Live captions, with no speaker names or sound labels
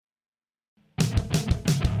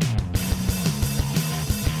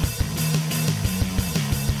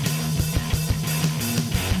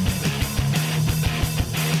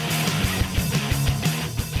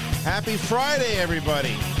Happy Friday,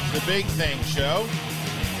 everybody. It's the Big Thing Show.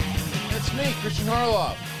 It's me, Christian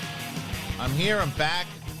Harloff. I'm here. I'm back.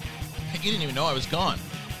 You didn't even know I was gone.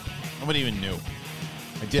 Nobody even knew.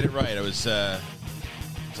 I did it right. I was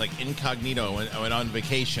like incognito. I went on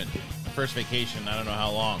vacation. My first vacation, I don't know how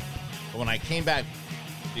long. But when I came back,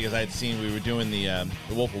 because I had seen we were doing the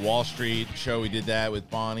Wolf of Wall Street show. We did that with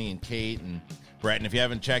Bonnie and Kate and Brett. And if you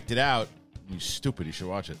haven't checked it out, you stupid, you should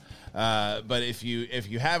watch it. But if you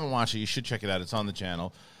haven't watched it, you should check it out. It's on the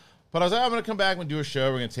channel. But I was like, I'm going to come back and do a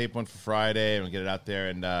show. We're going to tape one for Friday and we'll get it out there.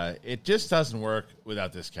 And it just doesn't work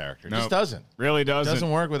without this character. It just doesn't. Really doesn't. It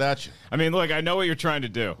doesn't work without you. I mean, look, I know what you're trying to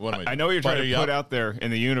do. I know what you're trying to put out there in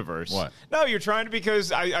the universe. What? No, you're trying to,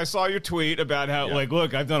 because I saw your tweet about how, like,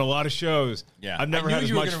 look, I've done a lot of shows. Yeah. I've never had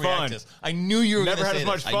as much fun. I knew you were going to say Never had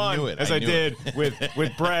as much fun as I did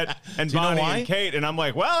with Brett and Bonnie and Kate. And I'm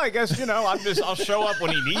like, well, I guess, I'll show up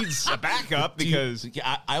when he needs a backup because...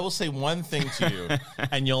 I will say one thing to you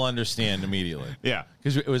and you'll understand immediately. Yeah.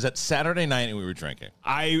 Because it was at Saturday night and we were drinking.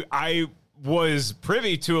 I was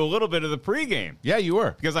privy to a little bit of the pregame. Yeah, you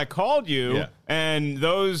were. Because I called you, and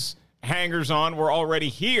those hangers-on were already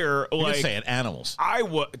here. You can say it, animals. I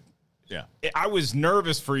was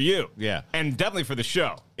nervous for you. Yeah. And definitely for the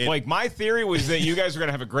show. My theory was that you guys were going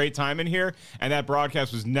to have a great time in here, and that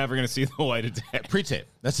broadcast was never going to see the light of day. Pre-tape.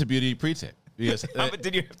 That's the beauty of pre-tape. Because,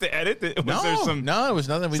 did you have to edit? It was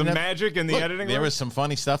nothing. Some magic in the editing. There was some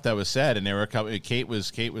funny stuff that was said, and there were a couple. Kate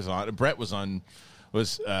was on. Brett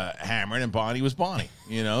was hammering, and Bonnie was Bonnie.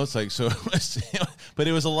 It's like so. But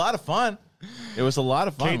it was a lot of fun. It was a lot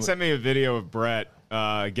of fun. Kate sent me a video of Brett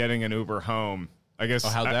getting an Uber home. I guess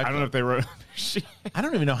how'd that I don't know if they wrote. I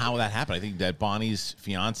don't even know how that happened. I think that Bonnie's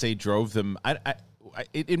fiance drove them.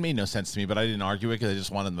 It made no sense to me, but I didn't argue it because I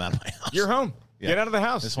just wanted them out of my house. You're home. Yeah. Get out of the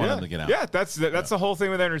house. Just wanted them to get out. Yeah, that's the whole thing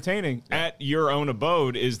with entertaining at your own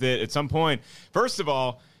abode is that at some point, first of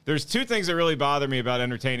all, there's two things that really bother me about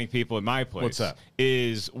entertaining people in my place. What's that?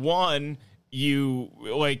 Is one, you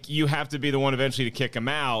have to be the one eventually to kick them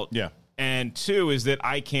out. Yeah. And two is that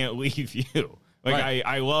I can't leave you.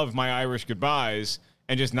 I love my Irish goodbyes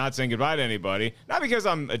and just not saying goodbye to anybody. Not because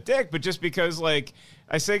I'm a dick, but just because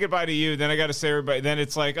I say goodbye to you, then I got to say everybody. Then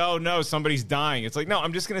it's like, oh no, somebody's dying. It's like, no,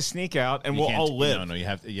 I'm just going to sneak out and we'll all live. No, you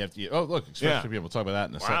have to. Oh, look, especially people. We'll talk about that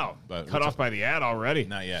in a second. Wow, but cut off by the ad already.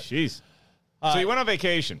 Not yet. Jeez. So you went on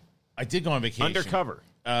vacation. I did go on vacation. Undercover.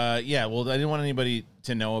 Yeah. Well, I didn't want anybody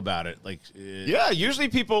to know about it. Usually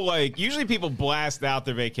people blast out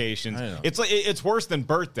their vacations. It's worse than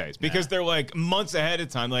birthdays because they're months ahead of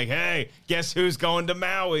time. Like, hey, guess who's going to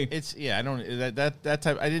Maui? I don't that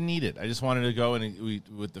type. I didn't need it. I just wanted to go and we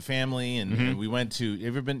with the family and we went to. You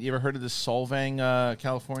ever heard of this Solvang,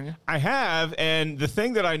 California? I have, and the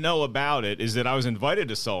thing that I know about it is that I was invited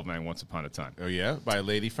to Solvang once upon a time. Oh yeah, by a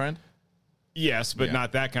lady friend. Yes, but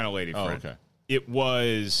not that kind of lady friend. Oh, okay. It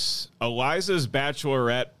was Eliza's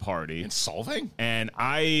bachelorette party. In Solvang? And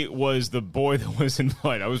I was the boy that was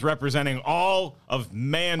invited. I was representing all of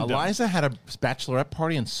Mandom. Eliza had a bachelorette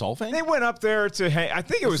party in Solvang? They went up there to hang. I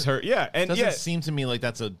think it was her. Yeah. And doesn't seem to me like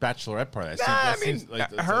that's a bachelorette party.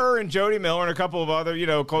 Her and Jody Miller and a couple of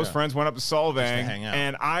other, close friends went up to Solvang. Just to hang out.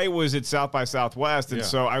 And I was at South by Southwest. And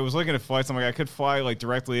so I was looking at flights. I'm like, I could fly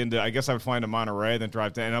directly into, I guess I would fly into Monterey, then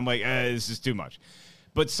drive down. And I'm like, this is too much.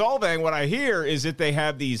 But Solvang, what I hear is that they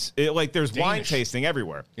have these, there's wine tasting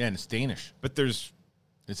everywhere. Yeah, and it's Danish. But it's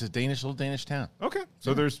a little Danish town. Okay.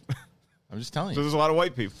 So there's... I'm just telling you. So there's a lot of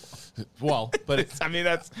white people. Well, but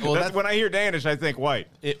that's when I hear Danish, I think white.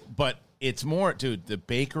 But it's more, dude, the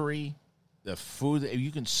bakery, the food,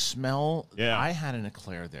 you can smell. Yeah. I had an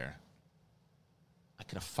eclair there. I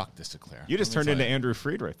could have fucked this eclair. You just turned into Andrew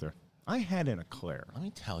Freed right there. I had an eclair. Let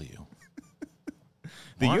me tell you.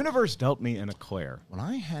 The universe dealt me an eclair. When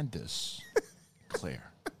I had this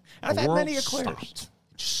eclair, I've had many eclairs. Stopped.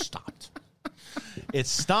 It just stopped. It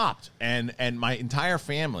stopped, and my entire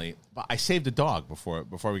family. I saved a dog before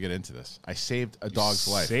we get into this. I saved a dog's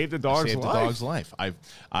life. Saved a dog's life.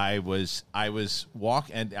 I was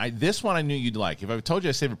walking, and this one I knew you'd like. If I told you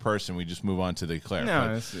I saved a person, we just move on to the eclair.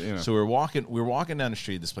 No, So we're walking down the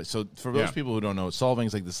street. This place. So for those people who don't know,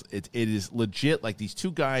 Solvang's like this. It is legit. Like these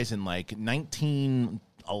two guys in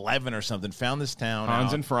 1911 or something found this town.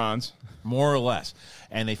 Hans and Franz, more or less,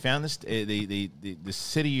 and they found this the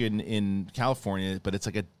city in California, but it's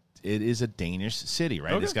it is a Danish city,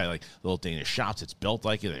 right? Okay. It's got little Danish shops. It's built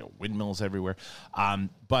like it. There are windmills everywhere.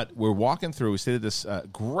 But we're walking through. We stayed at this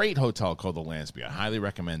great hotel called the Lansby. I highly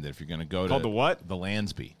recommend it if you're going to go to. Called the what? The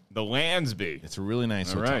Lansby. The Lansby. It's a really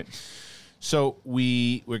nice hotel. All right. So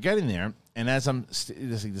we're getting there, and as I'm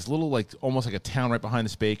there's this little like almost like a town right behind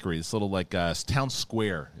this bakery, this little like town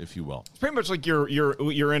square, if you will. It's pretty much like you're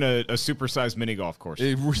in a supersized mini golf course.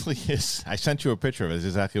 It really is. I sent you a picture of it. It's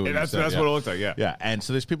exactly what you said. That's what it looked like. Yeah. Yeah. And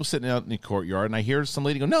so there's people sitting out in the courtyard, and I hear some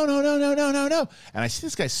lady go, no, no, no, no, no, no, no, and I see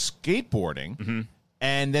this guy skateboarding,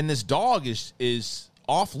 and then this dog is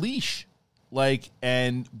off leash. But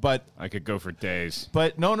I could go for days.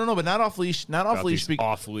 But no, but not off leash,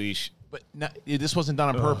 Off leash. But this wasn't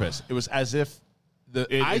done on purpose. It was as if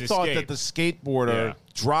I thought that the skateboarder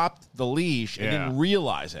dropped the leash and didn't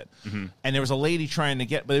realize it. And there was a lady trying to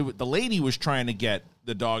get, but the lady was trying to get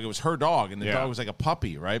the dog. It was her dog, and the dog was like a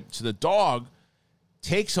puppy, right? So the dog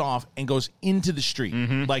takes off and goes into the street,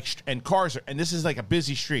 and cars are, and this is like a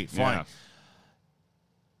busy street, flying.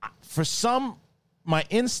 Yeah. For my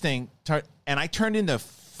instinct, and I turned into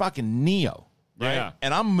fucking Neo, right? Yeah.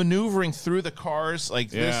 And I'm maneuvering through the cars like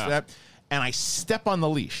this, that, and I step on the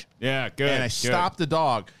leash. Yeah, good. And I stop the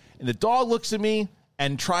dog, and the dog looks at me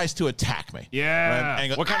and tries to attack me. Yeah. Right? And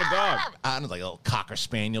goes, what kind of dog? I don't know, like a little cocker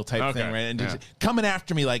spaniel type thing, right? And just coming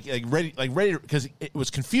after me like ready, because it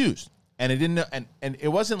was confused. And it didn't know, and it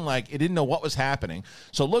wasn't like it didn't know what was happening.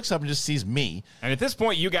 So it looks up and just sees me. And at this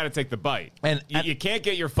point, you got to take the bite. And you can't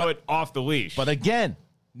get your foot off the leash. But again,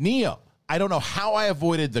 Neo, I don't know how I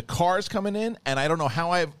avoided the cars coming in, and I don't know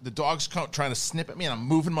how the dog's trying to snip at me, and I'm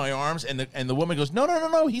moving my arms, and the woman goes,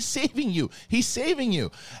 no, he's saving you. He's saving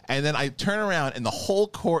you. And then I turn around, and the whole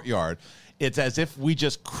courtyard, it's as if we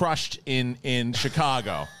just crushed in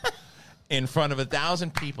Chicago. In front of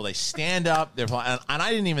 1,000 people, they stand up. They're and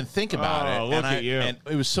I didn't even think about it. Look at you! And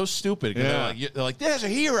it was so stupid. They're like, "There's a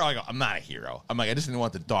hero." I go, "I'm not a hero." I'm like, I just didn't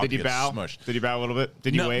want the dog to get smushed. Did you bow a little bit?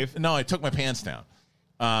 Did you wave? No, I took my pants down.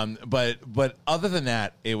 But other than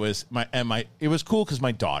that, it was it was cool because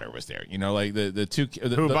my daughter was there. You know, like the two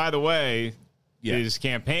who, by the way, is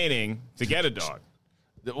campaigning to get a dog.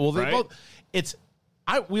 Well, they both.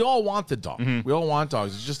 We all want the dog. We all want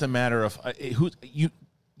dogs. It's just a matter of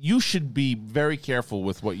You should be very careful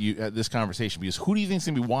with what this conversation, because who do you think is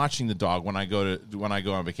going to be watching the dog when I go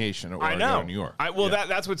on vacation or I go to New York?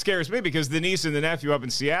 That's what scares me, because the niece and the nephew up in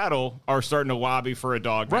Seattle are starting to lobby for a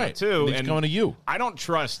dog now too, and going to you. I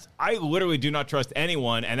literally do not trust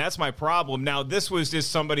anyone, and that's my problem. Now, this was just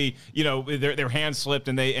somebody, their hand slipped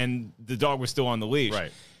and the dog was still on the leash.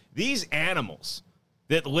 Right. These animals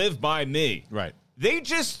that live by me, right? They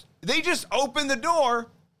just open the door.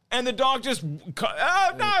 And the dog just,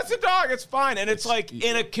 oh, no, it's a dog. It's fine. And it's like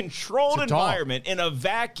in a controlled environment, in a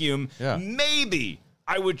vacuum, maybe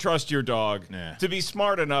I would trust your dog to be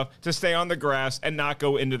smart enough to stay on the grass and not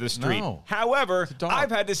go into the street. No. However,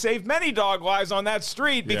 I've had to save many dog lives on that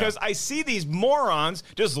street because I see these morons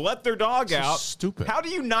just let their dog out. Stupid. How do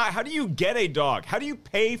you get a dog? How do you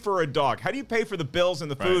pay for a dog? How do you pay for the bills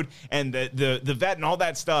and the food and the vet and all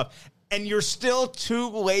that stuff? And you're still too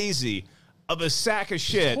lazy of a sack of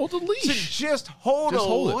shit hold the leash. to just hold a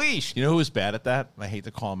leash. You know who was bad at that? I hate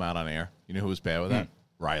to call him out on air. You know who was bad with that?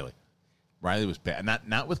 Riley. Riley was bad.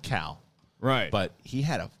 Not with Cal. Right. But he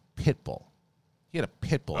had a pit bull. He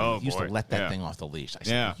used to let that thing off the leash. I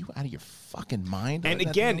said, "Are you out of your fucking mind?" And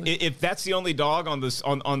again, if that's the only dog on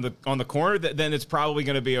the corner, then it's probably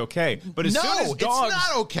going to be okay. But as soon as dogs, it's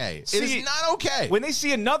not okay. It is not okay. When they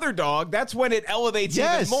see another dog, that's when it elevates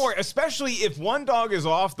even more. Especially if one dog is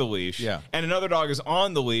off the leash and another dog is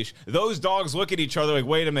on the leash. Those dogs look at each other like,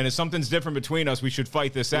 "Wait a minute, something's different between us. We should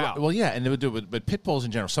fight this out." Well, yeah, and they would do it. But pit bulls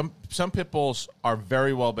in general, some pit bulls are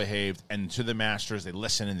very well behaved, and to the masters, they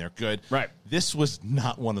listen and they're good. Right. This was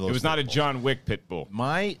not one of those. It was not a John Wick pit bull.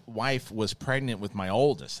 My wife was pregnant with my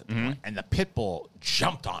oldest, and the pit bull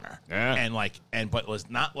jumped on her, but was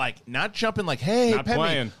not jumping like, "Hey, not pet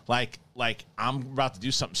playing. me," like I'm about to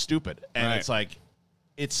do something stupid, and it's like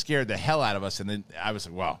it scared the hell out of us. And then I was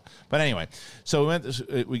like, "Wow!" But anyway, so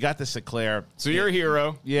we got this eclair. So you're a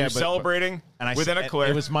hero. You're celebrating with an eclair.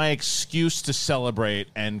 It was my excuse to celebrate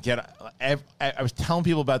and get. I was telling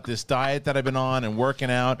people about this diet that I've been on and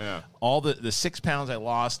working out. Yeah. All the 6 pounds I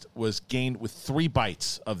lost was gained with 3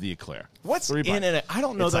 bites of the eclair. What's in it? I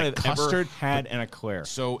don't know that I've ever had an eclair.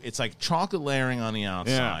 So it's like chocolate layering on the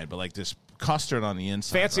outside, but like this custard on the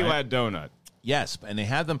inside. Fancy lad donut. Yes, and they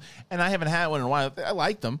have them, and I haven't had one in a while. I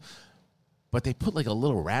like them, but they put like a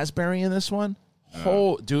little raspberry in this one.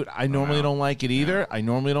 Dude, I normally don't like it either.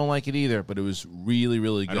 But it was really,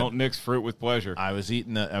 really good. I don't mix fruit with pleasure. I was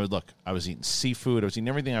eating seafood. I was eating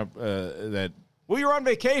everything that. Well, you're on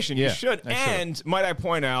vacation. You should. And might I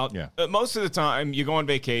point out, most of the time you go on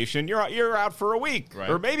vacation, you're out for a week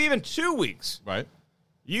or maybe even 2 weeks. Right.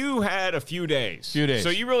 You had a few days. So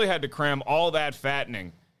you really had to cram all that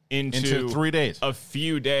fattening into 3 days. A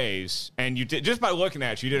few days, and you did, just by looking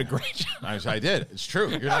at you did a great job. I did. It's true.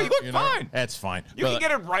 You look fine. That's fine. You can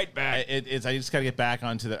get it right back. I just got to get back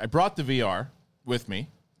onto the. I brought the VR with me.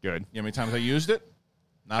 Good. You know how many times I used it?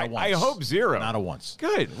 Not a once. I hope zero. Not a once.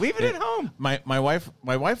 Good. Leave it at home. My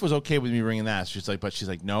wife was okay with me bringing that. She's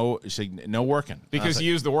like, no. She's like, no working. Because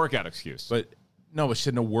you used the workout excuse. But she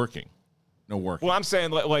said no working. No working. Well, I'm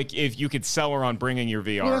saying like if you could sell her on bringing your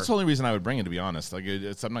VR. Well, that's the only reason I would bring it, to be honest. Like,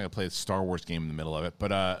 I'm not gonna play a Star Wars game in the middle of it.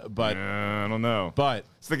 But I don't know. But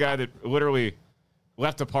it's the guy that literally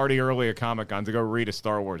left a party early at Comic-Con to go read a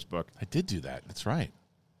Star Wars book. I did do that. That's right.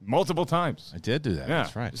 Multiple times. I did do that. Yeah.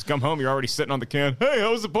 That's right. Just come home, you're already sitting on the can. Hey, how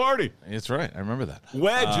was the party? That's right. I remember that.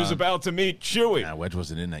 Wedge is about to meet Chewie. Nah, Wedge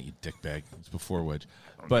wasn't in that, you dickbag. It's before Wedge.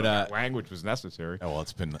 But language was necessary. Oh well,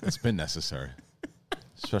 it's been necessary,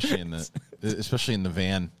 especially in the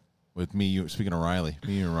van with me. Speaking of Riley,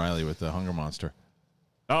 me and Riley with the Hunger Monster.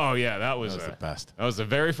 Oh yeah, that was the best. That was the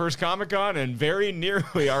very first Comic-Con and very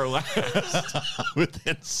nearly our last.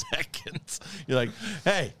 Within seconds, you're like,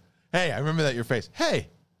 hey, I remember that your face. Hey.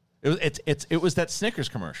 It was that Snickers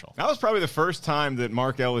commercial. That was probably the first time that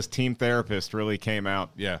Mark Ellis, team therapist, really came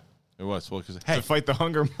out. Yeah, it was. Well, because to fight the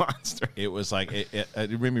hunger monster. It was like it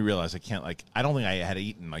made me realize I don't think I had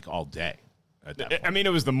eaten all day. At that point. I mean,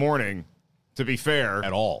 it was the morning. To be fair,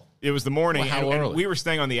 at all. It was the morning, well, and we were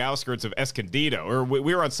staying on the outskirts of Escondido, or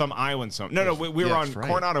we were on some island. We were on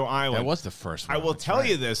Coronado Island. That was the first one. I will tell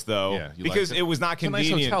you this, though, because it was not convenient.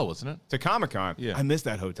 It's a nice hotel, wasn't it? To Comic-Con. Yeah. I missed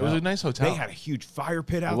that hotel. It was a nice hotel. They had a huge fire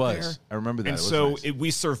pit out there. I remember that. And so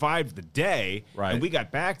we survived the day, and we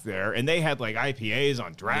got back there, and they had IPAs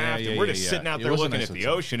on draft, and we're just sitting out there looking at the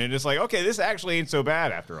ocean, and it's like, okay, this actually ain't so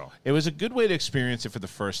bad after all. It was a good way to experience it for the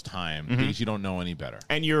first time because you don't know any better.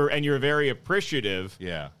 And you're very appreciative.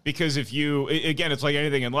 Yeah. Because if you, again, it's like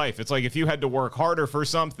anything in life. It's like if you had to work harder for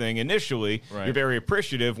something initially, you're very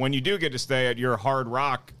appreciative when you do get to stay at your Hard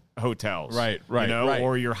Rock hotels. Right.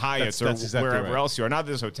 Or your Hyatts that's or exactly wherever else you are. Not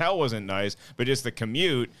that this hotel wasn't nice, but just the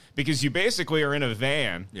commute, because you basically are in a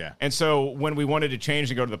van. Yeah. And so when we wanted to change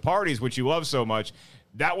and go to the parties, which you love so much,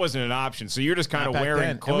 that wasn't an option. So you're just kind of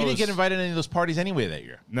wearing clothes. And we didn't get invited to any of those parties anyway that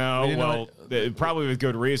year. No, probably with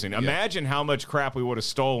good reason. Yeah. Imagine how much crap we would have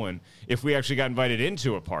stolen if we actually got invited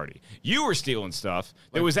into a party. You were stealing stuff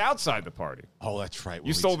that was outside the party. Oh, that's right.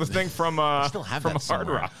 You stole the thing from still have from that Hard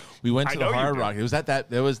Rock. We went to the Hard Rock. It was that that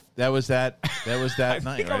I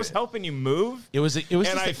night. think I was helping you move. It was,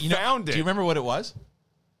 and I found it. Do you remember what it was?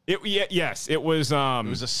 Yes, it was. It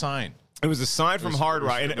was a sign. It was a sign from Hard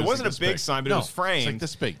Rock, and it wasn't a big sign, but it was framed. It's like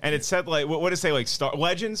this big, and it said what did it say?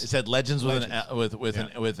 Legends. It said Legends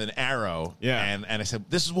with an arrow. Yeah, and I said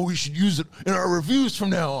this is what we should use it in our reviews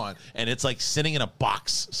from now on. And it's sitting in a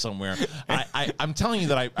box somewhere. I'm telling you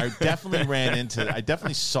that I definitely ran into. I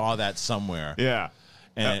definitely saw that somewhere. Yeah,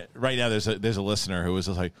 and right now there's a listener who was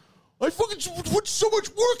just like, I fucking put so much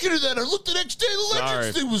work into that. I looked the next day, the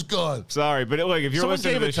Legends thing was gone. Sorry, but if you're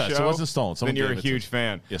listening to this show, it wasn't stolen. Then you're a huge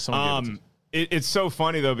fan. Yeah, someone gave it to us. It's so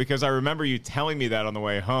funny, though, because I remember you telling me that on the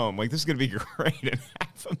way home. This is going to be great. And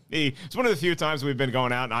half of me, it's one of the few times we've been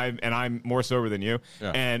going out, and I'm more sober than you.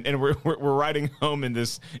 Yeah. And we're riding home in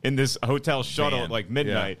this hotel shuttle at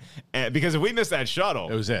midnight. Yeah. And because if we missed that shuttle,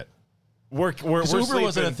 it was it. We're Uber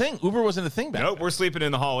wasn't a thing. Uber wasn't a thing back then. We're sleeping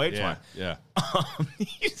in the Hall H line. Yeah.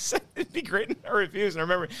 You said it'd be great in our reviews. And I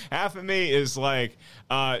remember half of me is like,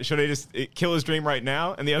 should I just kill his dream right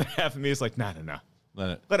now? And the other half of me is like, no.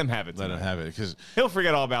 Let him have it. Let him have it because he'll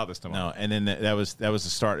forget all about this tomorrow. No, and then that was the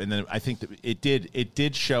start. And then I think that it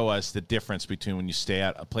did show us the difference between when you stay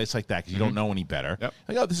at a place like that because you don't know any better.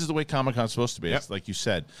 Yep. This is the way Comic-Con's supposed to be. It's like you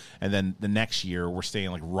said. And then the next year we're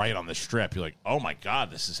staying right on the Strip. You're like, oh my God,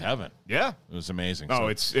 this is heaven. Yeah, it was amazing. Oh,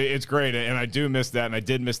 it's great, and I do miss that, and I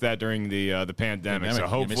did miss that during the pandemic. So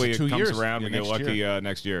hopefully it comes around. We get lucky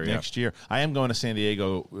next year. Next year, I am going to San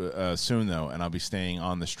Diego soon though, and I'll be staying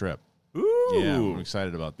on the Strip. Ooh. Yeah, I'm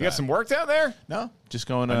excited about that. You got some work down there? No, just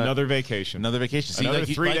going another vacation. See, another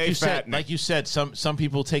 3-day fattening. Like you said, some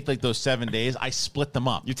people take those 7 days. I split them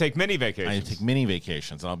up. You take mini vacations. I take mini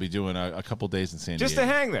vacations, and I'll be doing a couple days in San Diego. Just to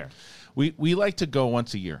hang there. We like to go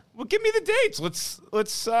once a year. Well, give me the dates.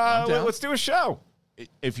 Let's do a show.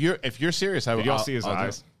 If you're serious, Did y'all see his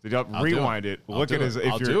eyes? Did y'all rewind it? Look at his.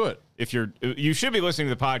 I'll do it. You should be listening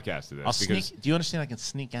to the podcast to this. I'll sneak. Do you understand? I can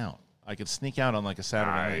sneak out. I could sneak out on a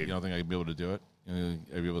Saturday night. You don't think I'd be able to do it?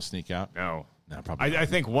 I'd be able to sneak out? No, probably. I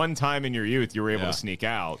think one time in your youth you were able to sneak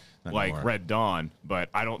out, Not like anymore. Red Dawn, but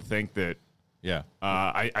I don't think that. Yeah.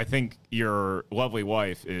 I think your lovely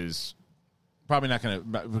wife is Probably not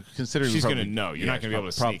going to, considering she's going to know. You're not going to be able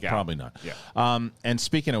to sneak out. Probably not. Yeah. And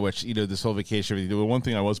speaking of which, this whole vacation, the one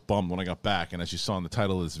thing I was bummed when I got back, and as you saw in the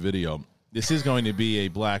title of this video, this is going to be a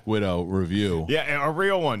Black Widow review. Yeah, and a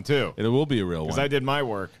real one, too. It will be a real one. Because I did my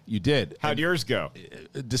work. You did. How'd yours go?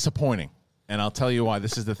 Disappointing. And I'll tell you why.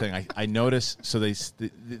 This is the thing. I noticed. So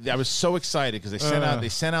I was so excited because they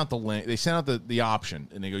sent out the link. They sent out the option,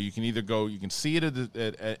 and they go, you can either go, you can see it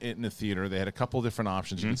in the theater. They had a couple of different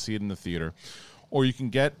options. You can see it in the theater, or you can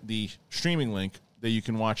get the streaming link that you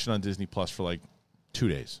can watch it on Disney Plus for like 2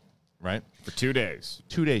 days. Right? For 2 days.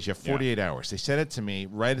 2 days. You have 48 hours. They sent it to me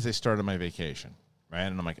right as I started my vacation. Right?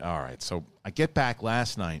 And I'm like, all right. So I get back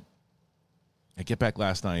last night.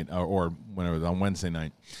 Or when it was on Wednesday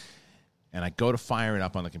night. And I go to fire it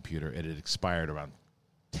up on the computer. It had expired around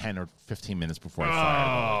 10 or 15 minutes before I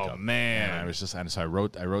fired it up. Oh, man. And I was just, and so I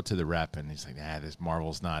wrote to the rep, and he's like, this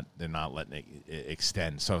Marvel's they're not letting it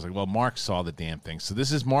extend. So I was like, well, Mark saw the damn thing. So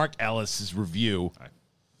this is Mark Ellis's review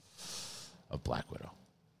of Black Widow.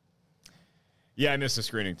 Yeah, I missed the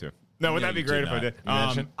screening too. No, wouldn't that be great if I did?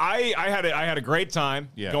 I had a great time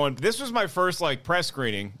going. This was my first press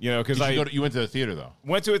screening, because you went to the theater though.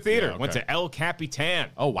 Went to a theater. Yeah, okay. Went to El Capitan.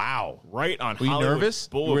 Oh wow! Right on. Were you Hollywood nervous?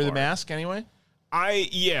 Boulevard. You wear the mask anyway.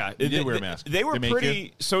 You did wear a mask. They were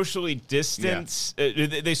pretty socially distanced.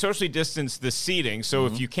 Yeah. They socially distanced the seating. So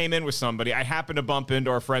if you came in with somebody, I happened to bump into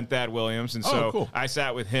our friend Thad Williams, and so cool. I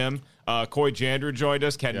sat with him. Coy Jandreau joined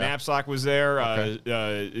us. Ken Knapsack was there.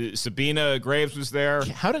 Okay. Sabina Graves was there.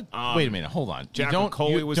 Wait a minute. Hold on. Jacqueline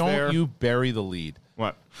Coley was there. Don't you bury the lead.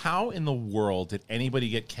 What? How in the world did anybody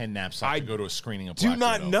get Ken Knapsack to go to a screening of Black Widow? Do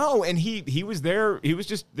not know. And he was there. He was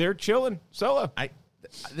just there chilling solo.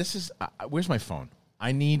 Where's my phone?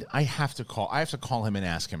 I have to call him and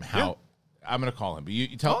ask him how. Yeah. I'm going to call him. But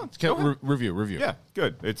you tell review. Yeah,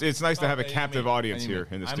 good. It's nice to have a captive audience here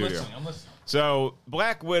in the studio. I'm listening. So,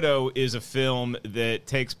 Black Widow is a film that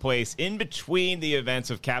takes place in between the events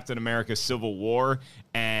of Captain America: Civil War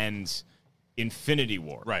and Infinity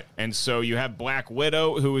War. Right. And so you have Black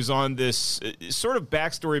Widow, who is on this sort of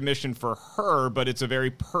backstory mission for her, but it's a very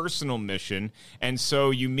personal mission. And so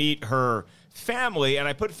you meet her family, and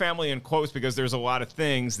I put family in quotes because there's a lot of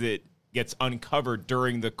things that gets uncovered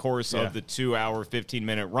during the course of the 2 hour,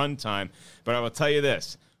 15-minute runtime. But I will tell you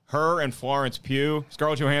this. Her and Florence Pugh,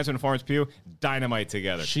 Scarlett Johansson and Florence Pugh, dynamite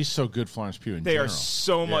together. She's so good, Florence Pugh, in They general. are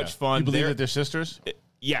so much fun. You believe that they're sisters?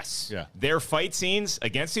 Yes. Yeah. Their fight scenes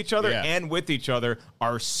against each other and with each other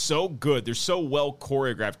are so good. They're so well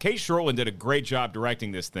choreographed. Kate Shortland did a great job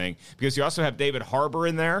directing this thing because you also have David Harbour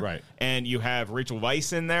in there. Right. And you have Rachel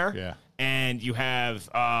Weisz in there. Yeah. And you have...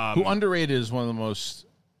 who underrated is one of the most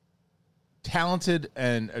talented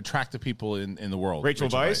and attractive people in the world. Rachel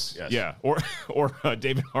Weisz? Yes. Yeah. Or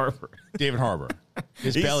David Harbour. David Harbour.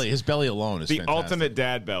 His belly alone is the fantastic. ultimate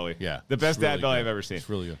dad belly. Yeah. The best really dad belly good. I've ever seen. It's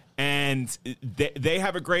really good. And they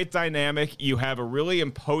have a great dynamic. You have a really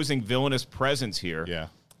imposing villainous presence here. Yeah.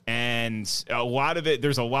 And a lot of it,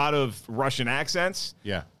 there's a lot of Russian accents.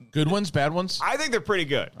 Yeah. Good ones, bad ones? I think they're pretty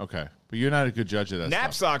good. Okay. But you're not a good judge of that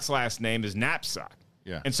Knapsack's last name is Knapsack.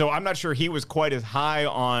 Yeah. And so I'm not sure he was quite as high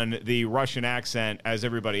on the Russian accent as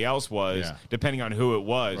everybody else was, depending on who it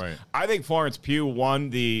was. Right. I think Florence Pugh won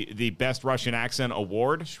the Best Russian Accent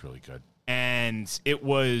Award. It's really good. And it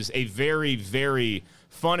was a very, very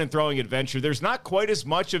fun and thrilling adventure. There's not quite as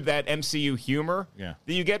much of that MCU humor that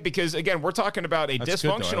you get because, again, we're talking about a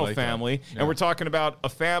dysfunctional family, and we're talking about a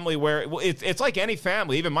family where it's like any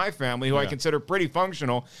family, even my family, who I consider pretty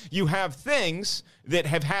functional. You have things that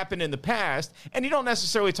have happened in the past, and you don't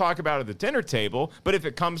necessarily talk about it at the dinner table, but if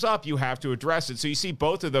it comes up, you have to address it. So you see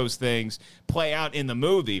both of those things play out in the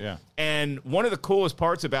movie. Yeah. And one of the coolest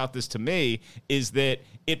parts about this to me is that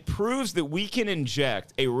it proves that we can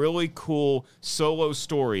inject a really cool solo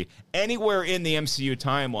story anywhere in the MCU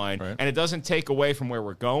timeline, and it doesn't take away from where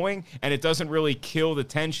we're going, and it doesn't really kill the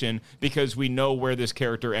tension because we know where this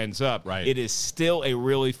character ends up. Right. It is still a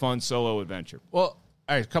really fun solo adventure. Well,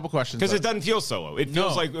 all right, a couple questions. Because it doesn't feel solo. It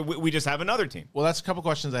feels like we just have another team. Well, that's a couple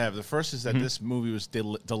questions I have. The first is that this movie was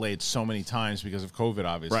delayed so many times because of COVID,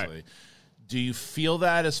 obviously. Right. Do you feel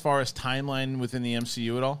that as far as timeline within the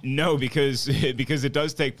MCU at all? No, because it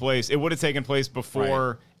does take place. It would have taken place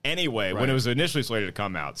before anyway when it was initially slated to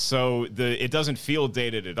come out. So it doesn't feel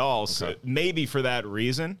dated at all. Okay. So maybe for that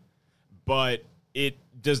reason, but it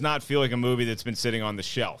does not feel like a movie that's been sitting on the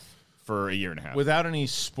shelf for a year and a half. Without any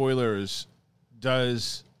spoilers,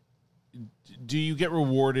 do you get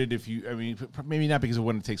rewarded if you, I mean, maybe not because of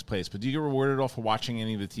when it takes place, but do you get rewarded at all for watching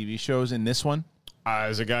any of the TV shows in this one?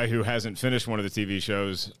 As a guy who hasn't finished one of the TV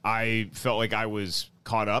shows, I felt like I was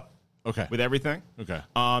caught up. Okay. With everything. Okay.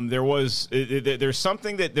 There's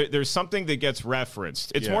something that gets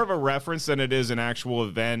referenced. It's more of a reference than it is an actual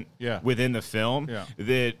event within the film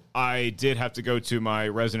that I did have to go to my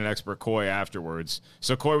resident expert Coy afterwards.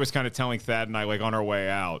 So Coy was kind of telling Thad and I, like, on our way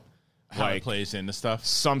out, how it plays into stuff.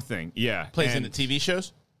 Something, plays into TV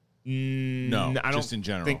shows. No, I just in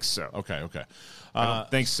general. Think so. Okay. I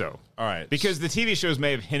don't think so. All right. Because the TV shows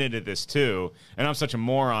may have hinted at this too, and I'm such a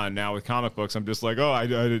moron now with comic books. I'm just like, I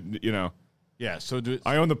didn't, Yeah. So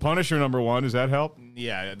I own the Punisher #1. Does that help?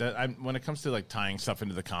 Yeah. When it comes to like tying stuff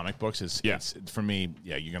into the comic books, it's for me.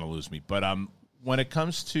 Yeah, you're gonna lose me. But when it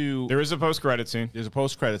comes to there is a post-credit scene. There's a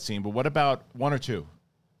post-credit scene. But what about one or two?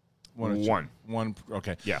 One.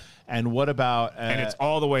 Okay. Yeah. And what about? And it's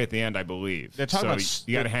all the way at the end, I believe. They're talking about.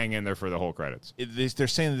 You got to hang in there for the whole credits. They're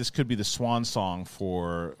saying that this could be the swan song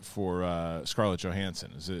for Scarlett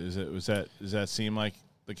Johansson. Does that seem like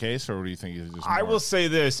the case, or what do you think? I will say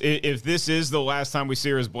this: if this is the last time we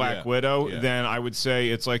see her as Black Widow, then I would say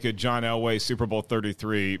it's like a John Elway Super Bowl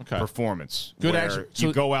 33 performance. Good action. So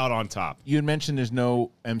you go out on top. You had mentioned there's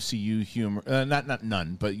no MCU humor, not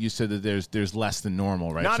none, but you said that there's less than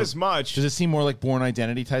normal, right? Not as much. Does it seem more like Bourne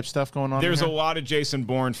Identity type stuff going on? There's a lot of Jason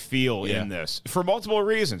Bourne feel in this for multiple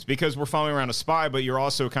reasons, because we're following around a spy, but you're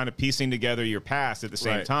also kind of piecing together your past at the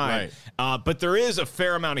same time. Right. But there is a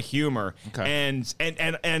fair amount of humor, and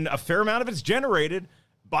a fair amount of it's generated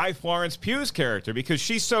by Florence Pugh's character, because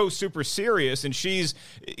she's so super serious and she's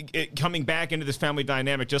coming back into this family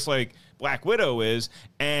dynamic just like Black Widow is.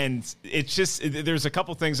 And it's just, there's a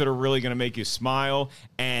couple things that are really going to make you smile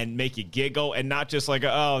and make you giggle, and not just like,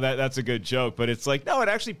 that's a good joke, but it's like, no, it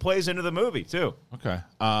actually plays into the movie too. Okay.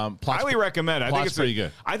 Highly recommend it. I think it's pretty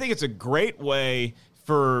good. I think it's a great way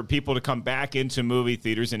for people to come back into movie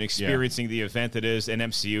theaters and experiencing the event that is an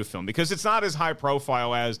MCU film, because it's not as high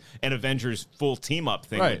profile as an Avengers full team up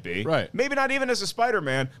thing would be. Right. Maybe not even as a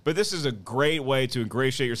Spider-Man, but this is a great way to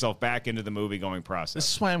ingratiate yourself back into the movie going process.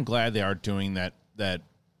 This is why I'm glad they are doing that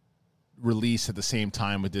release at the same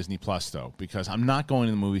time with Disney Plus, though, because I'm not going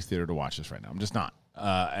to the movie theater to watch this right now. I'm just not.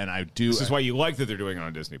 And I do. This is why you like that they're doing it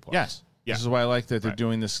on Disney Plus. Yes. Yeah. This is why I like that they're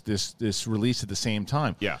doing this release at the same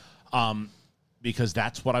time. Yeah. Because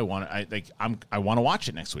that's what I want. I want to watch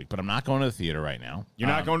it next week, but I'm not going to the theater right now. You're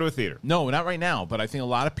not going to a theater? No, not right now. But I think a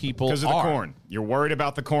lot of people because of the corn. You're worried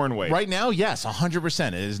about the corn weight right now. Yes, 100%.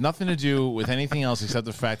 It has nothing to do with anything else except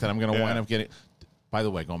the fact that I'm going to wind up getting. By the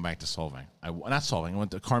way, going back to Solvang, I went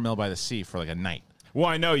to Carmel by the Sea for like a night. Well,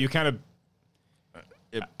 I know you kind of.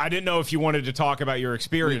 I didn't know if you wanted to talk about your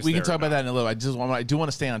experience. We can talk about that in a little. I do want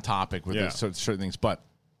to stay on topic with certain things, but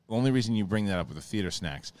the only reason you bring that up with the theater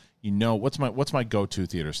snacks. What's my go-to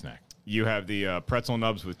theater snack? You have the pretzel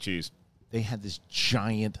nubs with cheese. They had this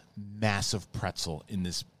giant, massive pretzel in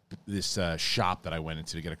this shop that I went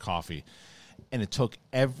into to get a coffee, and it took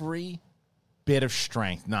every bit of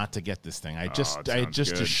strength not to get this thing. I just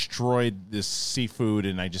destroyed this seafood,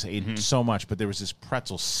 and I just ate so much. But there was this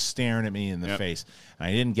pretzel staring at me in the face, and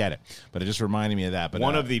I didn't get it. But it just reminded me of that. But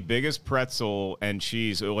one of the biggest pretzel and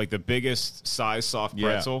cheese, like the biggest size soft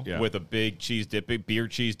pretzel with a big beer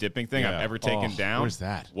cheese dipping thing I've ever taken down. Where's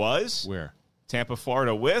that? Where? Tampa,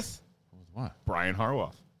 Florida with what? Brian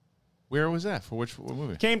Harloff. Where was that? For what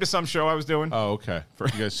movie? Came to some show I was doing. Oh, okay. You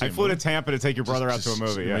guys see I flew to Tampa to take your brother out to a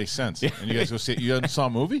movie. It makes sense. And you guys go see it. You saw a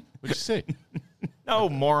movie? What'd you see? No,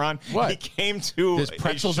 moron. What? He came to there's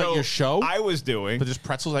pretzels at your show? I was doing. But there's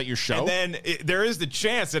pretzels at your show? And then there is the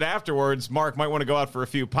chance that afterwards, Mark might want to go out for a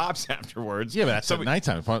few pops afterwards. Yeah, but that's at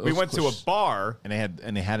nighttime. We went to a bar. And they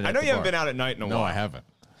had it I know you haven't been out at night in a while. No, I haven't.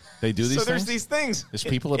 They do these things? So there's these things there's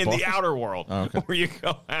people at in the outer world where you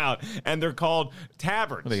go out, and they're called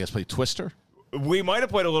taverns. They guys play Twister? We might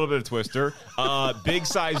have played a little bit of Twister, big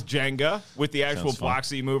size Jenga with the actual blocks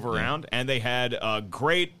that you move around, and they had a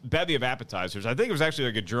great bevy of appetizers. I think it was actually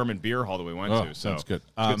like a German beer hall that we went to. So that's good.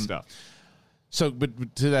 Good stuff. So,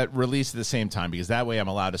 but to that release at the same time, because that way I'm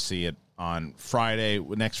allowed to see it on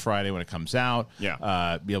next Friday when it comes out.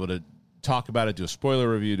 Yeah. Be able to talk about it, do a spoiler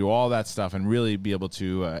review, do all that stuff, and really be able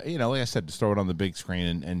to, like I said, just throw it on the big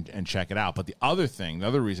screen and check it out. But the other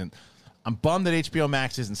reason. I'm bummed that HBO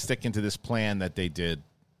Max isn't sticking to this plan that they did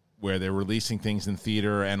where they're releasing things in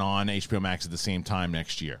theater and on HBO Max at the same time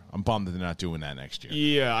next year. I'm bummed that they're not doing that next year.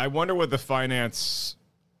 Yeah, I wonder what the finance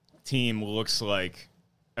team looks like.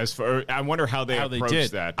 I wonder how they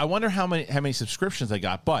approached that. I wonder how many subscriptions they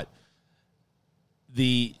got. But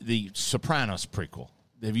the Sopranos prequel.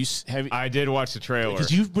 I did watch the trailer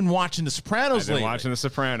because you've been watching the Sopranos lately. Watching the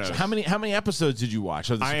Sopranos. So how many episodes did you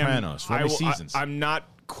watch of the Sopranos? How many seasons? I'm not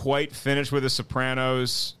quite finished with the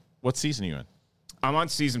Sopranos. What season are you in? I'm on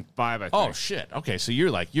season 5, I think. Oh shit. Okay, so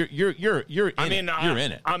you're like you're in it. You're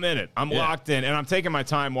in it. I'm in it. I'm locked in, and I'm taking my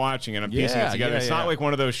time watching it. I'm piecing it together. It's not like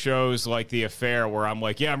one of those shows like The Affair where I'm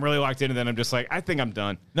like, I'm really locked in, and then I'm just like, I think I'm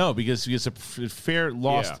done. No, because Affair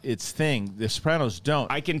lost its thing. The Sopranos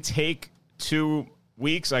don't. I can take 2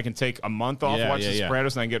 weeks. I can take a month off, watch The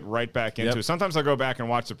Sopranos, and then get right back into it. Sometimes I'll go back and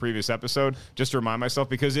watch the previous episode just to remind myself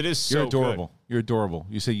because it is so You're adorable. Good. You're adorable.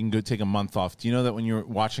 You said you can go take a month off. Do you know that when you were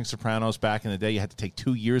watching Sopranos back in the day, you had to take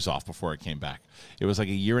 2 years off before it came back? It was like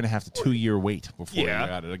a 1.5 to 2 year wait before you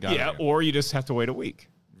got it. Or you just have to wait a week.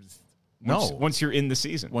 Once you're in the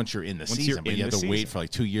season. Once you're in the season, but you had to wait for like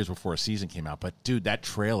 2 years before a season came out. But dude, that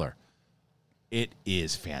trailer. It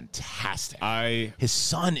is fantastic. His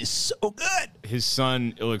son is so good. His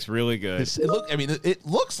son, it looks really good. It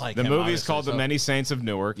looks like the movie is called The Many Saints of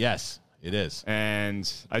Newark. Yes, it is. And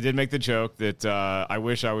I did make the joke that I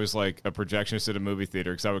wish I was like a projectionist at a movie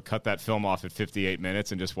theater because I would cut that film off at 58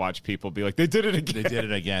 minutes and just watch people be like, they did it again. They did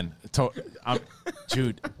it again.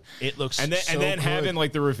 Dude, it looks and then, so and then good. having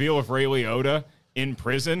like the reveal of Ray Liotta in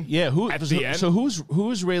prison. Yeah, the end. So who's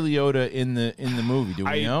Ray Liotta in the movie? Do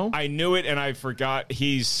we know? I knew it and I forgot.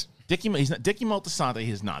 He's not Dickie Moltisanti.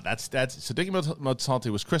 He's not. So Dickie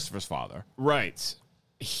Moltisanti was Christopher's father, right?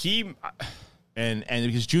 And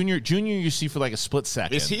because Junior you see for like a split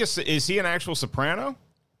second. Is he an actual soprano?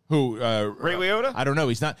 Who Ray Liotta? I don't know.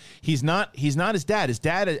 He's not his dad. His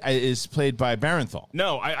dad is played by Barenthal.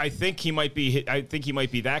 No, I think he might be. I think he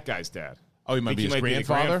might be that guy's dad. Oh, he might be his grandfather. Be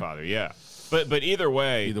the grandfather, yeah. But either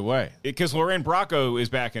way, because Lorraine Bracco is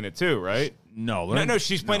back in it too, right? No,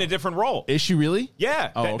 she's playing a different role. Is she really?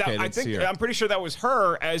 Yeah. Oh, okay. I'm pretty sure that was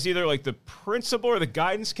her as either like the principal or the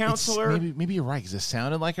guidance counselor. Maybe you're right because it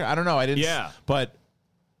sounded like her. I don't know. I didn't. Yeah. But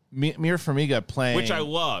Mira Farmiga playing, which I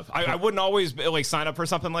love. I wouldn't always like sign up for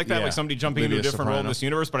something like that, like somebody jumping into a different role in this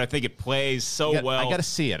universe. But I think it plays so well. I got to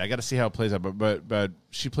see it. I got to see how it plays out. But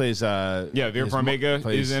she plays. Vera Farmiga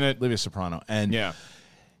is in it. Livia Soprano, and yeah.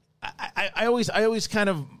 I always kind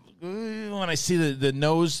of when I see the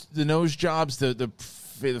nose jobs, the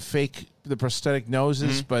prosthetic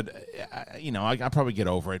noses, but I probably get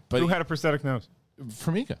over it. But who had a prosthetic nose?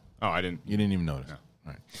 Farmiga. Oh, I didn't. You didn't even notice. No.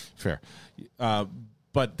 All right, fair.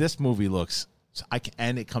 But this movie looks,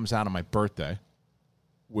 and it comes out on my birthday,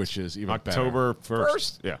 which is even October better.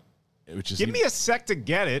 1st. Yeah. Which is give me a sec to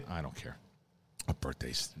get it. I don't care. A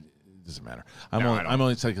birthday's doesn't matter. I'm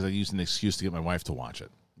only saying because I used an excuse to get my wife to watch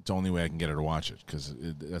it. It's the only way I can get her to watch it because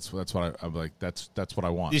that's what I'm like. That's what I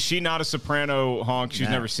want. Is she not a soprano honk? She's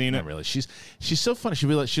never seen it. Not really. She's so funny. She'll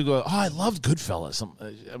go, oh, I loved Goodfellas.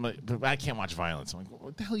 I'm like, but I can't watch violence. I'm like,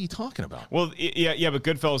 what the hell are you talking about? Well, yeah, but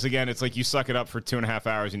Goodfellas again. It's like you suck it up for 2.5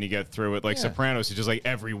 hours and you get through it. Like Sopranos is just like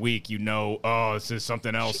every week oh, this is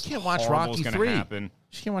something else. She can't watch Rocky 3. Happen.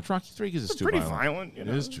 She can't watch Rocky 3 because it's too pretty violent. It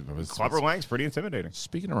is too violent. Clubber Lang's pretty intimidating.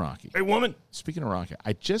 Speaking of Rocky, hey woman. Speaking of Rocky,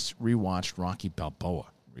 I just rewatched Rocky Balboa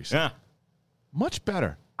recently. Yeah. Much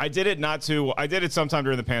better. I did it sometime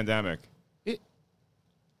during the pandemic.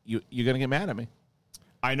 You're going to get mad at me.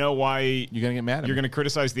 I know why. You're going to get mad at me. You're going to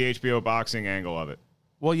criticize the HBO boxing angle of it.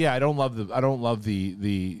 Well, yeah, I don't love the.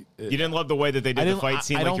 You didn't love the way that they did the fight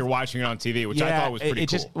scene like you're watching it on TV, which I thought was pretty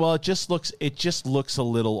cool. It just looks a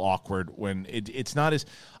little awkward when it's not as.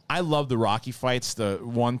 I love the Rocky fights, the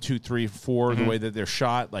 1, 2, 3, 4, the way that they're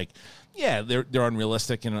shot. Like, yeah, they're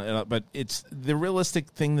unrealistic, but it's the realistic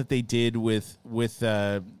thing that they did with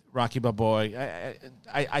Rocky Balboa.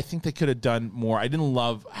 I think they could have done more. I didn't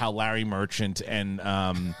love how Larry Merchant and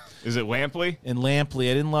is it Lampley? And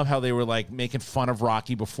Lampley, I didn't love how they were like making fun of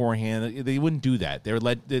Rocky beforehand. They wouldn't do that.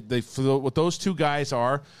 What those two guys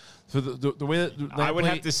are. So the way that Lampley, I would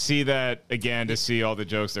have to see that again to see all the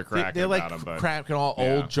jokes they're cracking about him. They're cracking all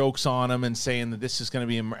old jokes on him and saying that this is going to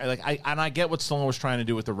be like. I get what Stallone was trying to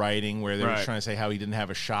do with the writing, where they were trying to say how he didn't have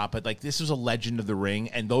a shot, but like this was a legend of the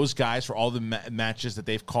ring, and those guys for all the matches that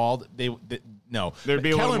they've called, no, there'd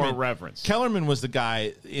be a little more reverence. Kellerman was the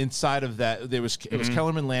guy inside of that. It was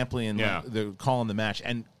Kellerman, Lampley, and the calling the match,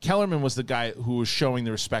 and Kellerman was the guy who was showing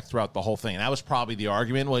the respect throughout the whole thing, and that was probably the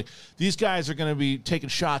argument. Like these guys are going to be taking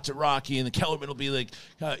shots at Rocky, and the Kellerman will be like,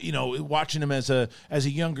 watching him as a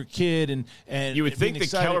younger kid, and you would think that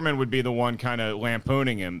Kellerman would be the one kind of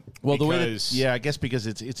lampooning him. Well, I guess because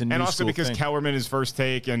it's a new and also because thing. Kellerman is first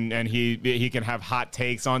take, and he can have hot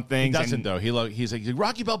takes on things. He doesn't though. He's like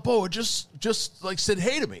Rocky Balboa just like said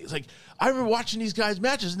hey to me. It's like I remember watching these guys'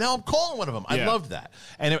 matches. Now I'm calling one of them. I loved that,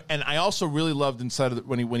 and I also really loved inside of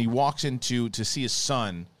when he walks into to see his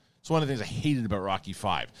son. It's one of the things I hated about Rocky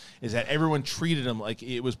V is that everyone treated him like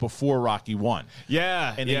it was before Rocky 1.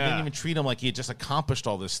 Yeah, and they didn't even treat him like he had just accomplished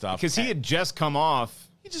all this stuff because he had just come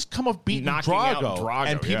off He just come up beating Knocking out Drago,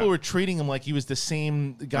 and people were treating him like he was the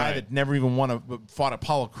same guy that never even fought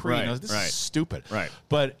Apollo Creed. Right, This is stupid. Right.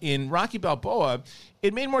 But in Rocky Balboa,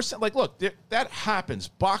 it made more sense. Like, look, that happens.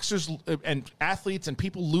 Boxers and athletes and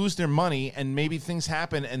people lose their money, and maybe things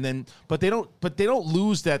happen, and then but they don't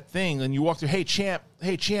lose that thing. And you walk through, hey champ,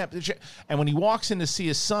 and when he walks in to see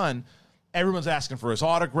his son, everyone's asking for his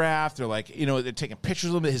autograph. They're like, they're taking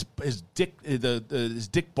pictures of him. His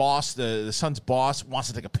dick boss, the son's boss, wants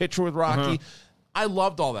to take a picture with Rocky. I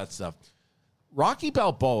loved all that stuff. Rocky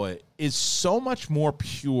Balboa is so much more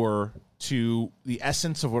pure to the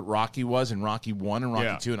essence of what Rocky was in Rocky 1 and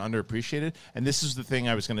Rocky 2 and underappreciated. And this is the thing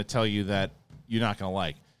I was going to tell you that you're not going to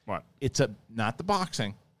like. What? It's not the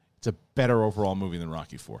boxing. It's a better overall movie than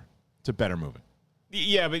Rocky 4. It's a better movie.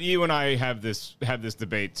 Yeah, but you and I have this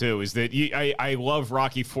debate too. Is that I love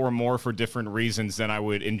Rocky 4 more for different reasons than I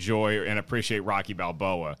would enjoy and appreciate Rocky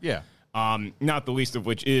Balboa. Yeah. Not the least of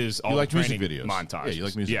which is all you like the training music videos. montages. Yeah, you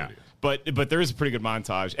like music videos. But there is a pretty good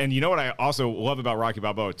montage. And you know what I also love about Rocky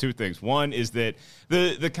Balboa? Two things. One is that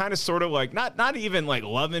the kind of sort of like not even like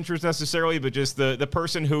love interest necessarily, but just the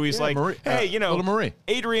person who he's like, Marie, hey, little Marie.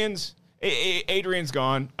 Adrian's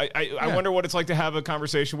gone. I wonder what it's like to have a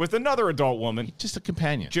conversation with another adult woman. Just a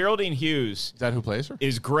companion. Geraldine Hughes. Is that who plays her?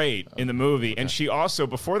 Is great in the movie. Okay. And she also,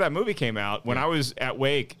 before that movie came out, when I was at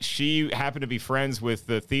Wake, she happened to be friends with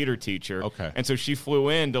the theater teacher. Okay. And so she flew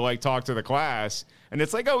in to like talk to the class. And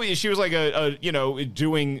it's like, oh, she was like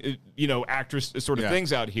doing, actress sort of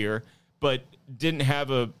things out here, but didn't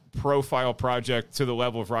have a profile project to the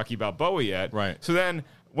level of Rocky Balboa yet. Right. So then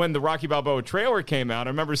when the Rocky Balboa trailer came out, I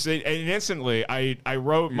remember saying, and instantly I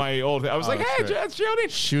wrote my old, I was like, hey, that's Geraldine.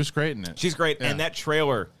 She was great in it. She's great. Yeah. And that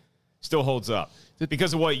trailer still holds up.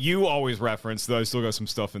 Because of what you always reference, though, I still got some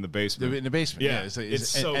stuff in the basement. In the basement, yeah. It's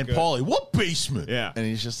so and good. Paulie, what basement? Yeah. And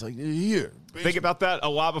he's just like, here. Basement. Think about that a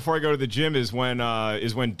lot before I go to the gym is when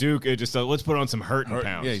Duke just let's put on some hurting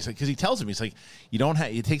pounds. Yeah, he's like, because he tells him, he's like, you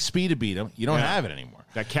take speed to beat him, you don't have it anymore.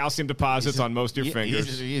 That calcium deposits on most of your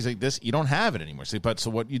fingers. He's like, this, you don't have it anymor.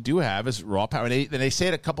 So what you do have is raw power. And they say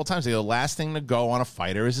it a couple times. The last thing to go on a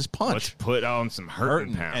fighter is his punch. Let's put on some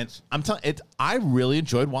hurting pounds. And I'm telling you, I really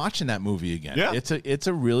enjoyed watching that movie again. Yeah. It's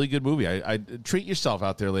a really good movie. I treat yourself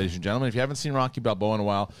out there, ladies and gentlemen. If you haven't seen Rocky Balboa in a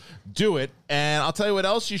while, do it. And I'll tell you what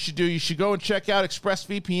else you should do. You should go and check out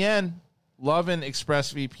ExpressVPN. Loving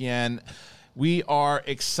ExpressVPN. We are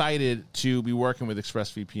excited to be working with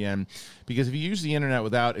ExpressVPN because if you use the internet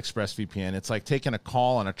without ExpressVPN, it's like taking a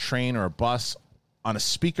call on a train or a bus on a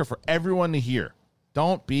speaker for everyone to hear.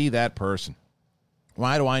 Don't be that person.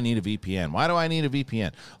 Why do I need a VPN? Why do I need a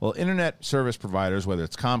VPN? Well, internet service providers, whether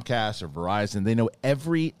it's Comcast or Verizon, they know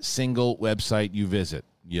every single website you visit.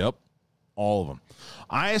 Yep, all of them.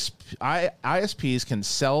 ISPs can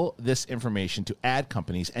sell this information to ad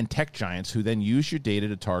companies and tech giants who then use your data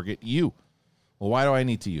to target you. Well, why do I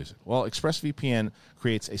need to use it? Well, ExpressVPN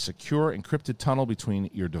creates a secure encrypted tunnel between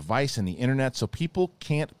your device and the internet so people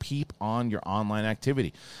can't peep on your online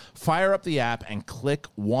activity. Fire up the app and click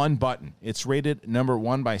one button. It's rated number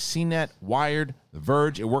 1 by CNET, Wired, The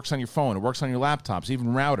Verge. It works on your phone. It works on your laptops, even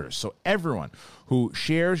routers. So everyone who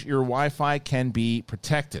shares your Wi-Fi can be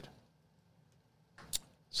protected.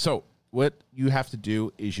 So what you have to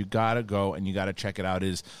do is you got to go and you got to check it out.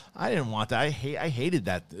 I didn't want that. I hated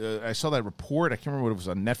that. I saw that report. I can't remember what it was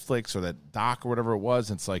on Netflix or that doc or whatever it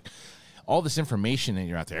was. It's like all this information that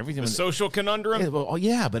you're out there. Everything. The social conundrum?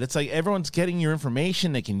 Yeah, but it's like everyone's getting your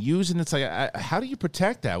information. They can use it. And it's like, how do you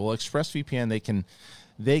protect that? Well, ExpressVPN, they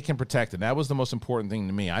can protect it. That was the most important thing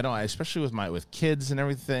to me. Especially with kids and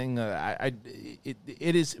everything.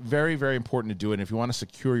 It is very, very important to do it. And if you want to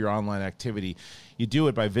secure your online activity, you do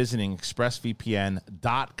it by visiting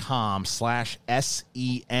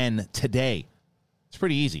expressvpn.com/SEN today. It's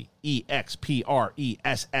pretty easy.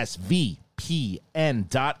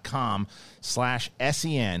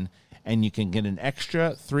 expressvpn.com/SEN, and you can get an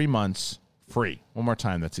extra 3 months free. One more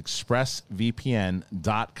time. That's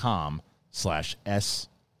expressvpn.com/SEN.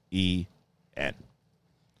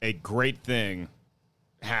 A great thing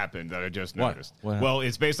happened that I just noticed. What well,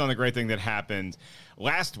 it's based on the great thing that happened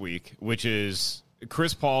last week, which is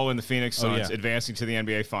Chris Paul and the Phoenix Suns advancing to the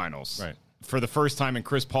NBA Finals. Right. For the first time in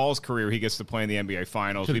Chris Paul's career, he gets to play in the NBA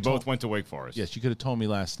Finals. We both went to Wake Forest. Yes, you could have told me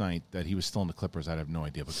last night that he was still in the Clippers. I'd have no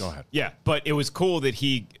idea, but go ahead. Yeah, but it was cool that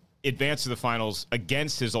he advanced to the finals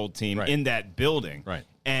against his old team in that building. Right.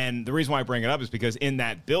 And the reason why I bring it up is because in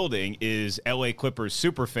that building is LA Clippers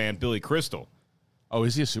superfan Billy Crystal. Oh,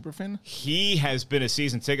 is he a super fan? He has been a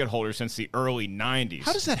season ticket holder since the early 90s.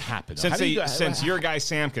 How does that happen? Since your guy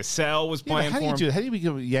Sam Cassell was playing for him. How do you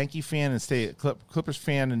become a Yankee fan and stay a Clippers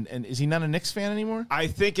fan? And is he not a Knicks fan anymore? I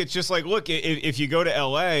think it's just like, look, if you go to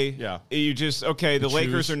L.A., you just, the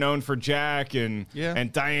Lakers are known for Jack and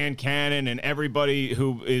Diane Cannon and everybody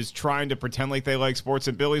who is trying to pretend like they like sports.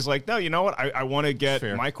 And Billy's like, no, you know what? I want to get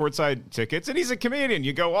my courtside tickets. And he's a comedian.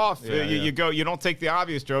 You go off. You go. You don't take the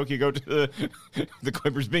obvious joke. You go to the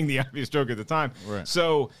Clippers being the obvious joke at the time. Right.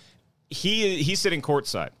 So he's sitting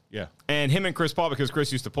courtside. Yeah. And him and Chris Paul, because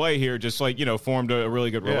Chris used to play here, just formed a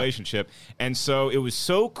really good relationship. And so it was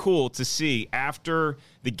so cool to see after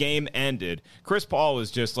the game ended, Chris Paul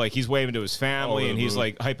was just like, he's waving to his family and he's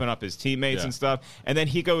like hyping up his teammates and stuff. And then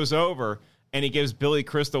he goes over and he gives Billy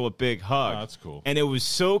Crystal a big hug. Oh, that's cool. And it was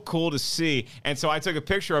so cool to see. And so I took a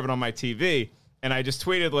picture of it on my TV and I just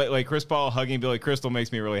tweeted like Chris Paul hugging Billy Crystal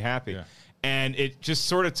makes me really happy. Yeah. And it just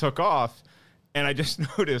sort of took off. And I just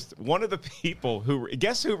noticed one of the people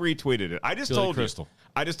guess who retweeted it? I just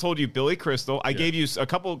told you Billy Crystal. I gave you a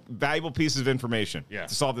couple valuable pieces of information to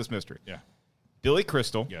solve this mystery. Yeah. Billy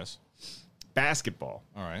Crystal. Yes. Basketball.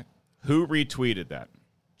 All right. Who retweeted that?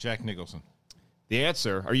 Jack Nicholson. The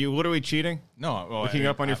answer, are you literally cheating? No. Well, looking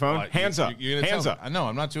up on your phone? Hands up. Hands up. No,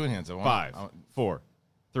 I'm not doing hands up. 5, 4,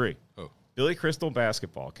 3. Oh. Billy Crystal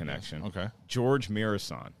basketball connection. Okay. George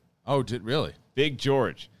Mirasan. Oh, really? Big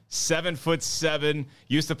George. 7'7",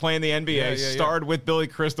 used to play in the NBA, starred with Billy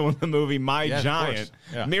Crystal in the movie My Giant.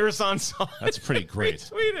 Mirasan saw That's pretty great.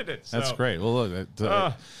 Retweeted it. So. That's great. Well, look,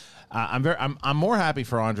 I'm more happy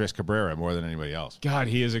for Andres Cabrera more than anybody else. God,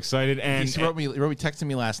 he is excited, and he texted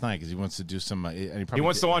me last night because he wants to do some. He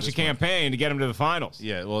wants to launch a campaign to get him to the finals.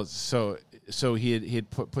 Yeah, well, so he had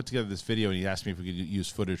put together this video and he asked me if we could use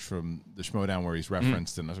footage from the Schmodown where he's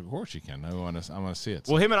referenced, and I was like, of course you can. I want to see it.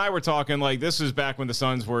 So. Well, him and I were talking like this was back when the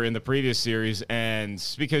Suns were in the previous series, and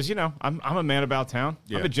because I'm a man about town.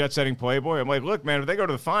 Yeah. I'm a jet-setting playboy. I'm like, look, man, if they go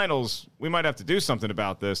to the finals, we might have to do something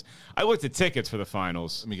about this. I looked at tickets for the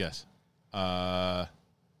finals. Let me guess.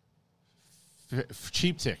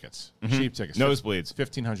 Cheap tickets. Cheap tickets. Nosebleeds.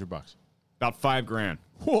 $1,500. About $5,000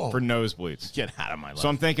 for nosebleeds. Get out of my life. So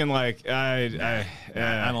I'm thinking like, I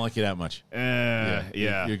don't like you that much.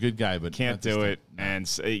 You're a good guy, but can't do it. And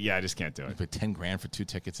I just can't do it. But $10,000 for 2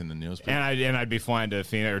 tickets in the news. And I'd be flying to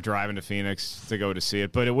Phoenix or driving to Phoenix to go to see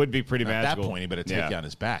it. But it would be pretty magical. At that point, he better take you on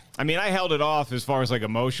his back. I mean, I held it off as far as like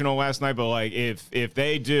emotional last night. But like, if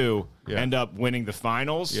they do end up winning the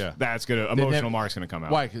finals, that's gonna emotional mark's gonna come out.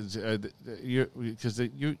 Why? Because since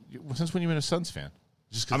when you've been a Suns fan?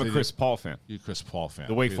 I'm a Chris Paul fan. You're a Chris Paul fan.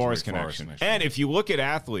 The Wake Forest connection. And if you look at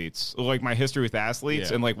athletes, like my history with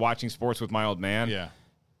athletes and like watching sports with my old man,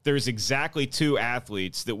 there's exactly 2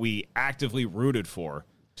 athletes that we actively rooted for.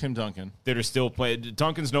 Tim Duncan. That are still playing.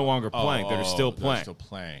 Duncan's no longer playing. That are still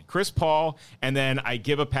playing. Chris Paul, and then I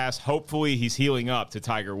give a pass. Hopefully he's healing up to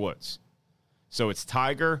Tiger Woods. So it's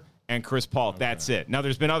Tiger and Chris Paul. Okay. That's it. Now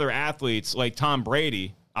there's been other athletes like Tom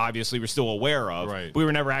Brady. Obviously, we're still aware of. Right. We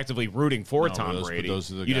were never actively rooting for Tom Brady.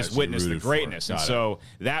 You just witnessed the greatness, and so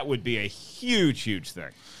that would be a huge, huge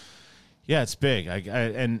thing. Yeah, it's big.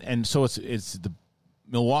 And so it's the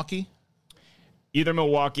Milwaukee. Either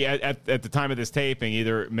Milwaukee at the time of this taping,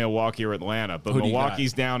 either Milwaukee or Atlanta. But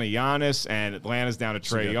Milwaukee's down to Giannis, and Atlanta's down to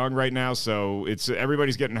Trae Young right now. So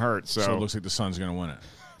everybody's getting hurt. So it looks like the Suns are going to win it.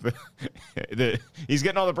 He's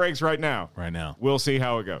getting all the breaks right now. We'll see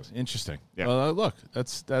how it goes. Interesting. Yeah. Look,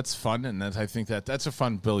 that's fun, and I think that's a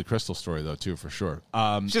fun Billy Crystal story though too, for sure.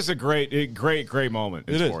 It's just a great moment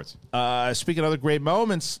in sports. Speaking of other great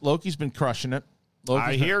moments, Loki's been crushing it.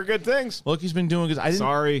 I hear good things. Loki's been doing good.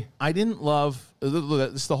 I didn't love. This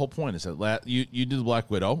is the whole point. Is that you did the Black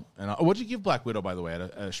Widow, and what did you give Black Widow, by the way, at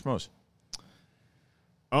a Schmoes?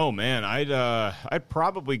 Oh man, I'd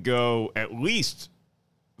probably go at least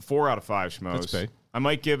 4 out of 5 Schmoes. That's big. I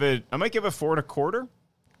might give it 4 1/4.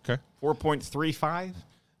 Okay. 4.35.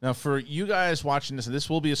 Now, for you guys watching this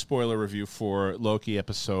will be a spoiler review for Loki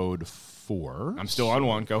episode 4. I'm still on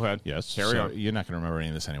one. Go ahead. Yes. Carry on. You're not going to remember any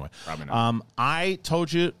of this anyway. Probably not. I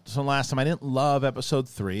told you so last time I didn't love episode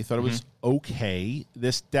 3. Thought it was okay.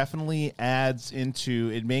 This definitely adds into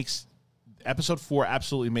it. Makes episode 4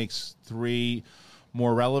 absolutely makes 3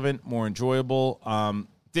 more relevant, more enjoyable.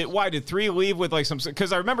 Why did 3 leave with like some?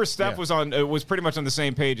 Because I remember Steph was pretty much on the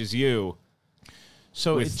same page as you.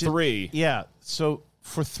 So with 3, So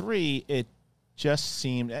for 3, it just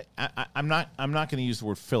seemed. I'm not going to use the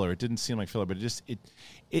word filler. It didn't seem like filler, but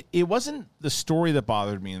it wasn't the story that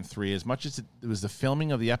bothered me in 3 as much as it was the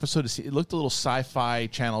filming of the episode. It looked a little Sci-Fi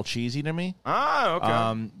Channel cheesy to me.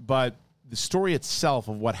 Okay. But the story itself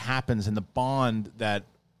of what happens and the bond that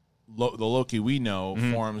the Loki we know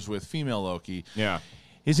forms with female Loki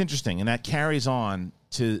is interesting, and that carries on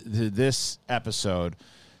to this episode.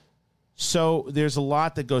 So there's a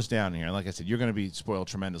lot that goes down here. Like I said, you're going to be spoiled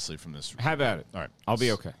tremendously from this. Have at it. All right. I'll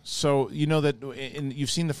be okay. So you know that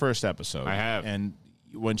you've seen the first episode. I have. And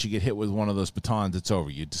once you get hit with one of those batons, it's over.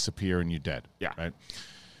 You disappear and you're dead. Yeah. Right?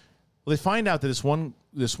 Well, they find out that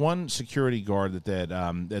this one security guard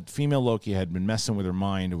that female Loki had been messing with her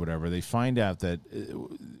mind or whatever. They find out that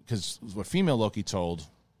because what female Loki told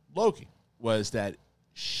Loki was that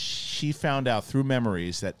she found out through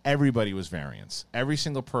memories that everybody was variants. Every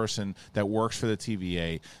single person that works for the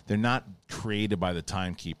TVA, they're not created by the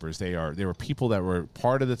timekeepers. They were people that were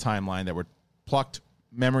part of the timeline that were plucked,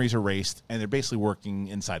 memories erased, and they're basically working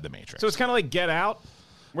inside the Matrix. So it's kind of like Get Out,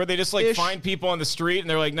 where they just find people on the street and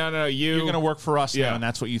they're like, no, you're going to work for us now, and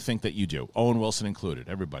that's what you think that you do. Owen Wilson included,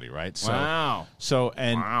 everybody, right? So, wow.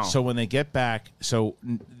 So when they get back, so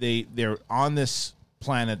they're on this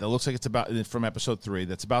planet that looks like it's about from episode 3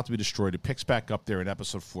 that's about to be destroyed. It picks back up there in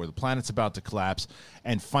episode 4. The planet's about to collapse,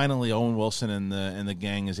 and finally Owen Wilson and the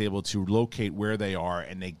gang is able to locate where they are,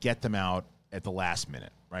 and they get them out at the last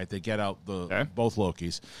minute. Right? They get out both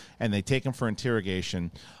Lokis, and they take them for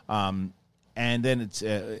interrogation. And then it's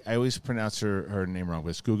I always pronounce her name wrong, but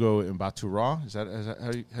it's Gugu Mbatha-Raw. Is that how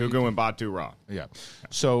you Gugu Mbatha-Raw. Yeah.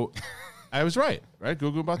 So I was right?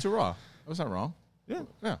 Gugu Mbatha-Raw. I was not wrong. Yeah.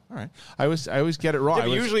 All right. I always get it wrong. Yeah,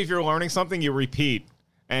 but usually if you're learning something, you repeat,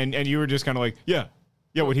 and you were just kind of like, yeah,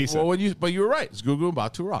 what he said. Well, but you were right. It's Gugu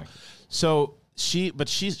Mbatha-Raw. So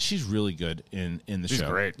she's really good in the show. She's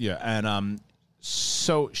great. Yeah, and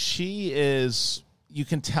so she is. You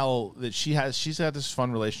can tell that she's had this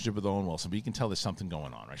fun relationship with Owen Wilson, but you can tell there's something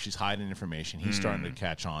going on, right? She's hiding information. He's starting to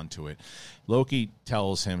catch on to it. Loki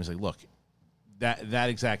tells him, he's like, look, that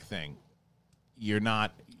exact thing, you've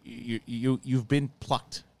been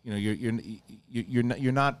plucked. You know,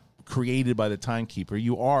 you're not created by the timekeeper.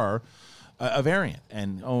 You are a variant.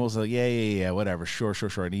 And Owen was like, yeah, whatever, sure.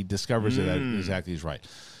 And he discovers that exactly he's right.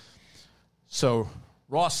 So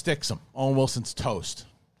Ross sticks him. Owen Wilson's toast.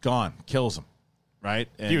 Gone. Kills him. Right?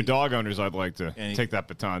 A few dog owners I'd like to take that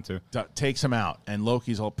baton to. Takes him out. And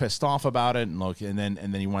Loki's all pissed off about it. And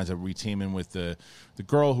then he winds up reteaming with the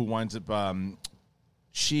girl who winds up the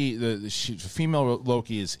female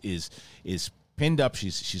Loki is pinned up.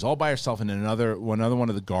 She's all by herself, and another one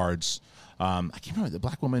of the guards. I can't remember the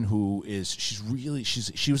black woman who is.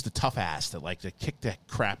 She was the tough ass that kicked the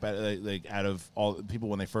crap out of all the people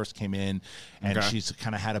when they first came in, and she's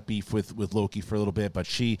kind of had a beef with Loki for a little bit, but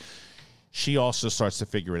she also starts to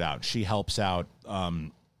figure it out. She helps out.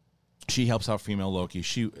 She helps out female Loki.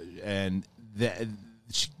 She's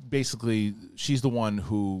the one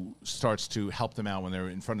who starts to help them out when they're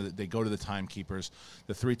in front of. They go to the timekeepers.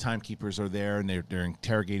 The 3 timekeepers are there, and they're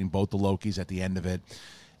interrogating both the Lokis at the end of it,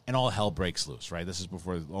 and all hell breaks loose. Right, this is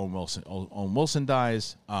before Owen Wilson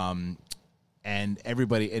dies. And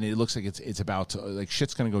everybody, and it looks like it's about to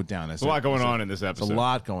shit's going to go down. There's a lot going on in this episode. There's a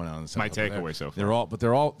lot going on in this episode. My takeaway so far.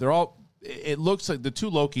 They're all. It looks like the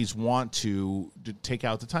 2 Lokis want to take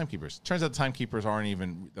out the timekeepers. Turns out the timekeepers aren't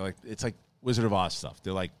even. It's like Wizard of Oz stuff.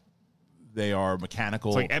 They are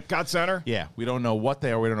mechanical. It's like Epcot Center. Yeah, we don't know what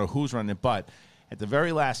they are. We don't know who's running it. But at the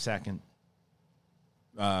very last second,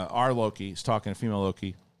 our Loki is talking to female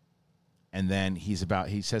Loki, and then he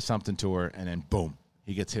says something to her, and then boom,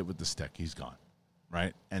 he gets hit with the stick. He's gone,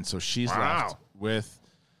 right? And so she's left with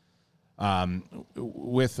Raw.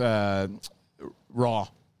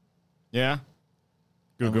 Yeah.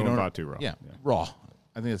 Gugu Mbatha-Raw. Yeah, Raw.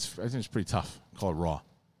 I think it's pretty tough. Call it Raw.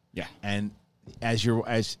 Yeah. And as you're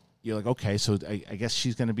like, okay, so I guess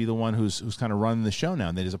she's going to be the one who's kind of running the show now.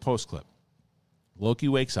 And there's a post clip. Loki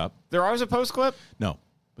wakes up. There was a post clip? No,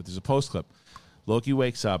 but there's a post clip. Loki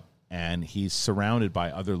wakes up and he's surrounded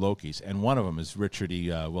by other Lokis, and one of them is Richard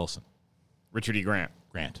E. Wilson. Richard E. Grant.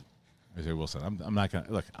 Richard Wilson. I'm not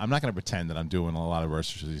gonna pretend that I'm doing a lot of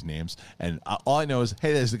research for these names. And all I know is,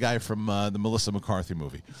 hey, there's the guy from the Melissa McCarthy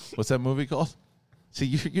movie. What's that movie called? See,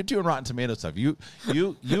 you're doing Rotten Tomato stuff. You've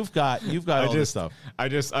got all this stuff. I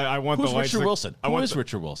want Who's the lights. Richard Wilson? Who is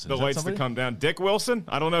Richard Wilson? The lights to come down. Dick Wilson?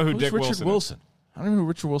 I don't know who Dick Richard Wilson is. I don't know who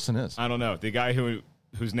Richard Wilson is. I don't know. The guy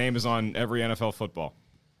whose name is on every NFL football.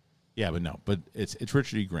 Yeah, but it's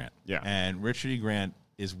Richard E. Grant. Yeah. And Richard E. Grant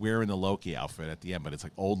is wearing the Loki outfit at the end, but it's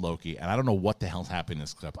like old Loki, and I don't know what the hell's happening in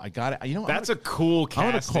this clip. I got it. You know, That's a cool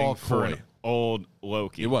casting call for Coy. an old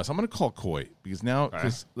Loki. It was. I'm going to call Coy because now,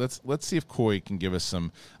 let's see if Coy can give us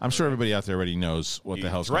some. I'm sure everybody out there already knows what the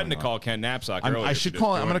hell's going on. Threatened to call Ken Knapsack earlier. I should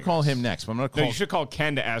call. I'm going to call him next. But I'm going to call. No, you should call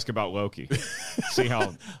Ken to ask about Loki. See how.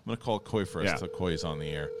 I'm going to call Coy first until Coy is on the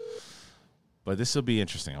air. But this will be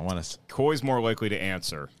interesting. I want to. Coy's more likely to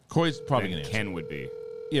answer. Coy's probably going to answer. Ken would be.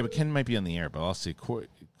 Yeah, but Ken might be on the air. But I'll see. Coy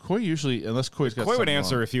usually, unless Coy's got. Coy would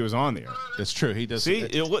answer wrong. if he was on the air. That's true. He does. See,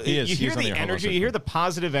 he is. You hear the energy. You hear the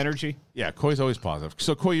positive energy. Yeah, Coy's always positive.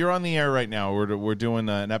 So Coy, you're on the air right now. We're doing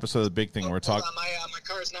an episode of the Big Thing. We're talking. My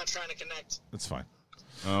car's not trying to connect. That's fine.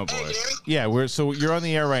 Oh boy. Hey, Yeah, you're on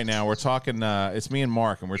the air right now. We're talking. It's me and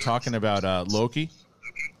Mark, and we're talking about Loki.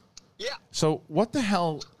 Yeah. So what the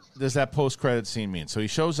hell does that post-credit scene mean? So he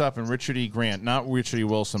shows up, and Richard E. Grant, not Richard E.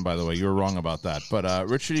 Wilson, by the way. You were wrong about that. But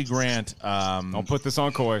Richard E. Grant. Don't put this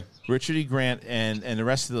on Coy. Richard E. Grant and the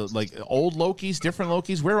rest of the old Lokis, different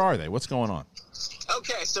Lokis. Where are they? What's going on?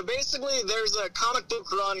 Okay, so basically there's a comic book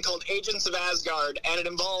run called Agents of Asgard, and it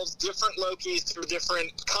involves different Lokis through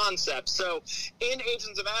different concepts. So in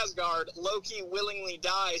Agents of Asgard, Loki willingly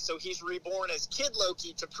dies, so he's reborn as Kid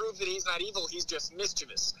Loki to prove that he's not evil, he's just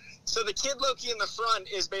mischievous. So the Kid Loki in the front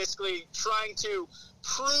is basically trying to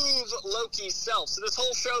prove Loki's self. So this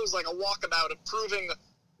whole show is like a walkabout of proving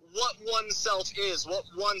what oneself is, what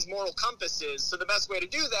one's moral compass is. So the best way to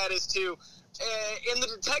do that is to, in the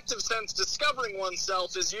detective sense, discovering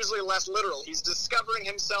oneself is usually less literal. He's discovering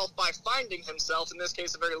himself by finding himself, in this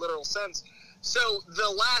case, a very literal sense. So the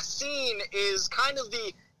last scene is kind of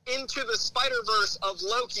the Into the Spider-Verse of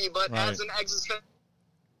Loki, but as an existential...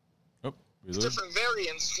 different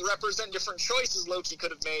variants represent different choices Loki could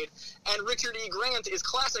have made, and Richard E. Grant is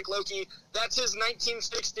classic Loki. That's his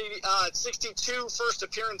 1962 first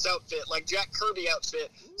appearance outfit, like Jack Kirby outfit.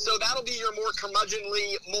 So that'll be your more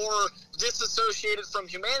curmudgeonly, more disassociated from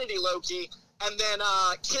humanity Loki. And then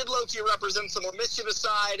Kid Loki represents the more mischievous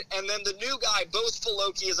side, and then the new guy, Boastful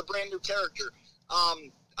Loki, is a brand new character.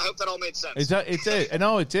 I hope that all made sense. It did.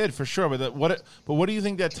 No, it did for sure. But what do you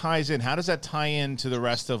think that ties in? How does that tie into the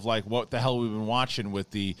rest of what the hell we've been watching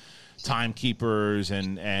with the timekeepers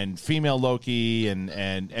and female Loki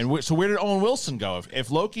so where did Owen Wilson go? If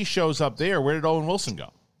Loki shows up there, where did Owen Wilson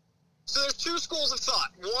go? So there's two schools of thought.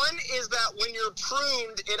 One is that when you're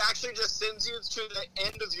pruned, it actually just sends you to the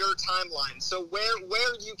end of your timeline. So where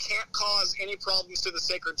you can't cause any problems to the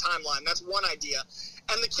sacred timeline. That's one idea.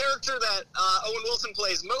 And the character that Owen Wilson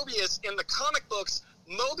plays, Mobius, in the comic books,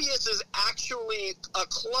 Mobius is actually a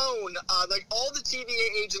clone. All the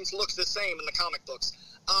TVA agents look the same in the comic books.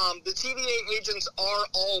 The TVA agents are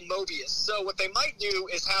all Mobius. So what they might do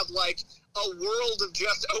is have a world of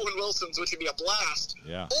just Owen Wilson's, which would be a blast.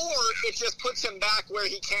 Yeah. Or it just puts him back where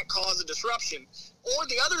he can't cause a disruption. Or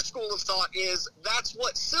the other school of thought is that's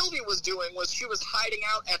what Sylvie was doing, was she was hiding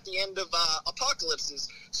out at the end of Apocalypses.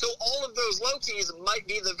 So all of those Lokis might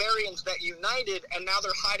be the variants that united, and now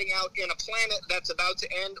they're hiding out in a planet that's about to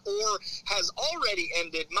end or has already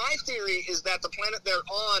ended. My theory is that the planet they're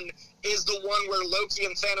on is the one where Loki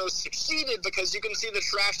and Thanos succeeded, because you can see the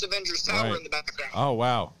trashed Avengers Tower in the background. Oh,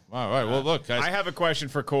 wow. All right. Well, look, guys. I have a question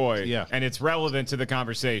for Coy, and it's relevant to the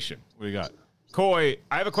conversation. What do you got? Coy,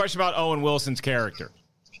 I have a question about Owen Wilson's character.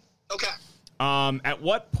 Okay. At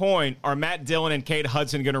what point are Matt Dillon and Kate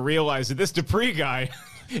Hudson going to realize that this Dupree guy,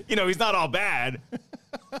 he's not all bad?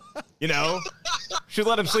 Should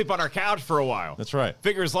let him sleep on our couch for a while. That's right.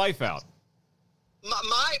 Figure his life out.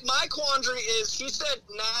 My quandary is, he said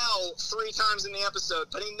now 3 times in the episode,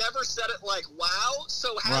 but he never said it like wow.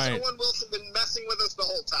 So has Owen Wilson been messing with us the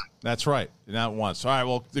whole time? That's right. Not once. All right.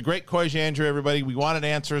 Well, the great Coy Andrew, everybody. We wanted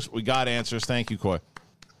answers. We got answers. Thank you, Coy.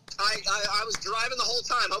 I was driving the whole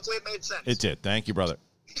time. Hopefully it made sense. It did. Thank you, brother.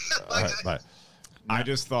 All right. Bye. I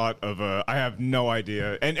just thought of I have no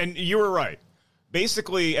idea. And you were right.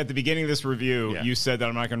 Basically, at the beginning of this review, you said that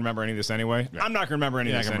I'm not going to remember any of this anyway. Yeah. I'm not going to remember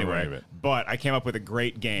any of this anyway. But I came up with a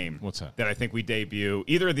great game. What's that? That I think we debut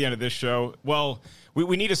either at the end of this show. Well,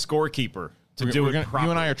 we need a scorekeeper to do it properly. You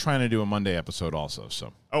and I are trying to do a Monday episode also.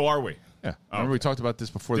 So. Oh, are we? Yeah. Remember we talked about this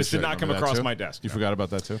before the show. This did not come across my desk. You forgot about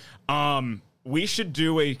that too? We should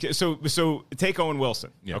do so take Owen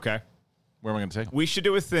Wilson, okay? Where am I going to take him? We should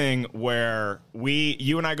do a thing where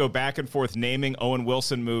you and I go back and forth naming Owen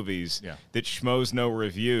Wilson movies that Schmoes Know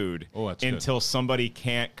reviewed until somebody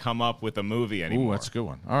can't come up with a movie anymore. Ooh, that's a good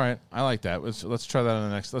one. All right. I like that. Let's try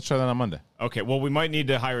that let's try that on Monday. Okay. Well, we might need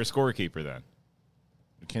to hire a scorekeeper then.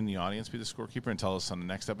 Can the audience be the scorekeeper and tell us on the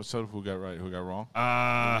next episode who got right, who got wrong?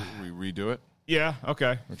 We redo it? Yeah,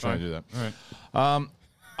 okay. We're trying to do that. All right.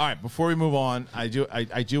 All right, before we move on, I do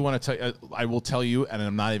want to tell you, I will tell you, and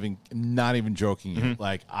I'm not even joking you.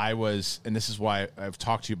 Like I was, and this is why I've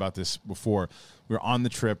talked to you about this before. We were on the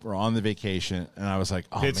trip, we're on the vacation, and I was like,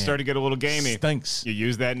 oh, It started to get a little gamey. Stinks. You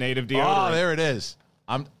use that native deodorant. Oh, there it is.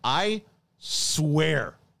 I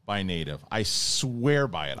swear by Native. I swear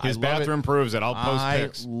by it. His I love bathroom proves it. I'll post I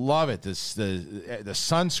pics. love it. The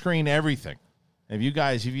sunscreen, everything. If you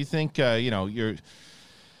think you're.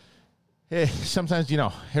 Sometimes,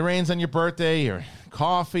 it rains on your birthday or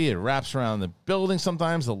coffee. It wraps around the building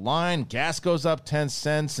sometimes. The line, gas goes up 10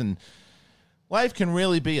 cents, and life can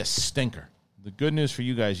really be a stinker. The good news for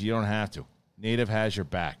you guys, you don't have to. Native has your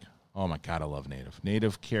back. Oh, my God, I love Native.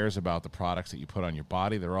 Native cares about the products that you put on your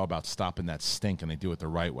body. They're all about stopping that stink, and they do it the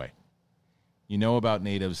right way. You know about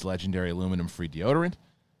Native's legendary aluminum-free deodorant?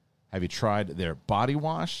 Have you tried their body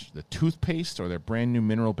wash, the toothpaste, or their brand-new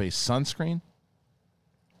mineral-based sunscreen?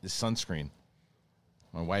 This sunscreen,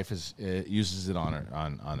 my wife uses it on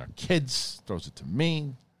her kids, throws it to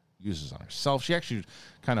me, uses it on herself. She actually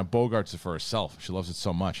kind of bogarts it for herself. She loves it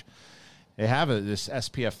so much. They have this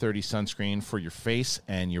SPF 30 sunscreen for your face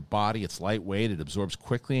and your body. It's lightweight. It absorbs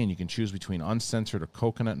quickly, and you can choose between uncensored or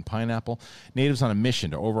coconut and pineapple. Native's on a mission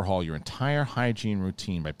to overhaul your entire hygiene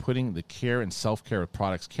routine by putting the care and self-care of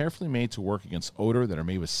products carefully made to work against odor that are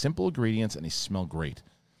made with simple ingredients, and they smell great.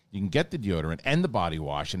 You can get the deodorant and the body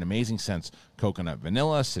wash in amazing scents: coconut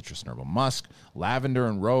vanilla, citrus and herbal musk, lavender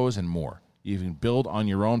and rose, and more. You can build on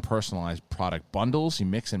your own personalized product bundles. You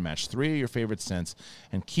mix and match 3 of your favorite scents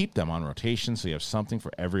and keep them on rotation so you have something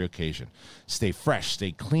for every occasion. Stay fresh,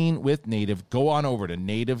 stay clean with Native. Go on over to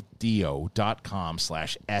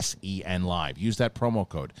nativedeo.com/SENLive. Use that promo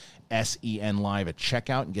code SENLive at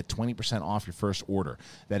checkout and get 20% off your first order.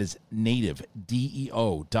 That is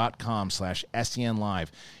nativedeo.com/SENLive.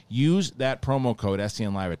 Use that promo code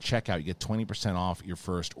SENLive at checkout. You get 20% off your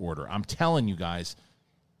first order. I'm telling you guys,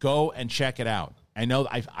 go and check it out. I know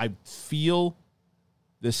I feel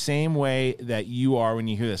the same way that you are when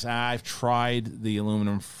you hear this. I've tried the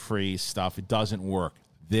aluminum-free stuff. It doesn't work.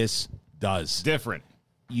 This does. Different.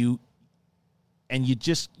 You're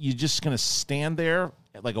just going to stand there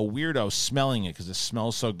like a weirdo smelling it because it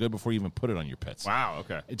smells so good before you even put it on your pits. Wow,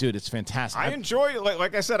 okay. Dude, it's fantastic. I enjoy,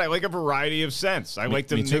 like I said, I like a variety of scents. I like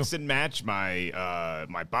to mix and match my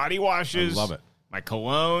my body washes. I love it. My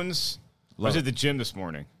colognes. I was at the gym this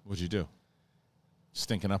morning. What'd you do?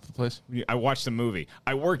 Stinking up the place? I watched a movie.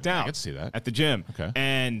 I worked out. I could see that. At the gym. Okay.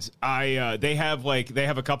 And they have a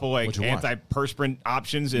couple antiperspirant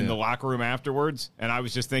options in the locker room afterwards. And I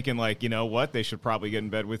was just thinking, you know what? They should probably get in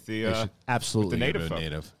bed with the absolutely with the Native.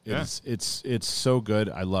 Native. Yeah. It's so good.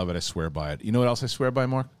 I love it. I swear by it. You know what else I swear by,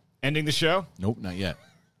 Mark? Ending the show? Nope, not yet.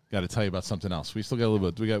 Got to tell you about something else. We still got a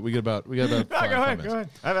little bit. We got about. Go ahead.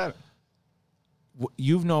 I've had it.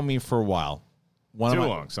 You've known me for a while. Too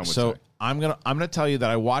long, some would say. I'm gonna tell you that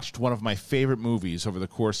I watched one of my favorite movies over the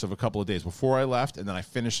course of a couple of days before I left, and then I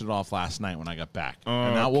finished it off last night when I got back.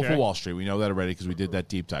 And not Wolf of Wall Street. We know that already because we did that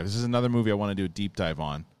deep dive. This is another movie I want to do a deep dive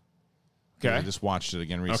on. Okay. I just watched it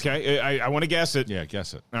again recently. Okay, I want to guess it. Yeah,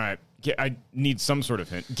 guess it. All right. I need some sort of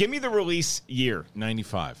hint. Give me the release year.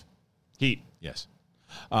 95. Heat. Yes.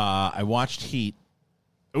 I watched Heat.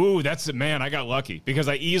 Ooh, that's it, man. I got lucky because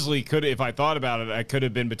I easily could, if I thought about it, I could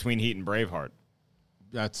have been between Heat and Braveheart.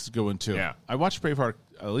 That's a good one too. Yeah. I watched Braveheart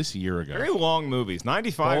at least a year ago. Very long movies.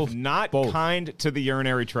 95, both. Kind to the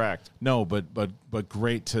urinary tract. No, but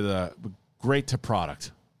great to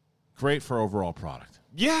product. Great for overall product.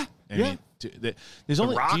 Yeah. I mean, there's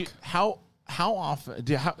only Rock. how often?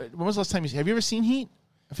 When was the last time have you ever seen Heat?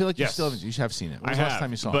 I feel like Yes. you have seen it. When was I the last have,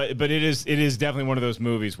 time you saw it? but it is definitely one of those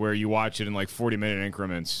movies where you watch it in 40-minute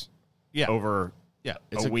increments. Yeah. Over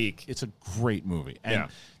it's a week. It's a great movie. And Yeah.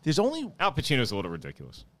 there's only Al Pacino's a little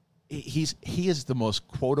ridiculous. he is the most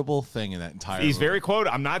quotable thing in that entire He's movie. very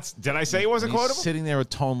quotable. I'm not. Did I say he wasn't He's quotable? sitting there with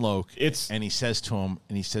Tone Loc, And he says to him,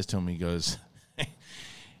 he goes,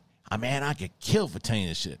 man, I get killed for telling you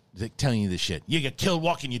this shit. You get killed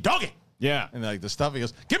walking your doggy. Yeah. And the stuff, he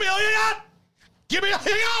goes, give me all you got! Give me all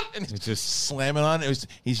you got! And he's just slamming on it.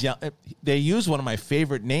 He's yelling. They use one of my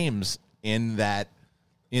favorite names in that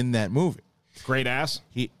movie. Great ass.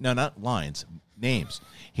 No, not lines, names.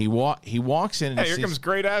 He walks in and Here comes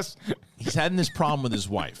great ass. he's having this problem with his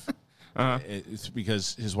wife. It's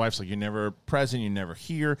because his wife's like, you're never present, you're never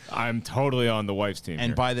here. I'm totally on the wife's team. And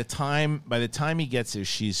here. by the time he gets there,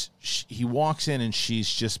 he walks in and she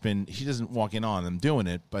doesn't walk in on them doing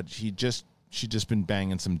it, but she's just been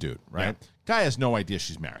banging some dude, right? Yeah. Guy has no idea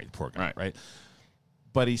she's married, poor guy, right?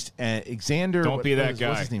 But he's Xander. Don't be that guy.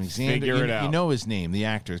 What's his name? Xander. Figure it out. You know his name,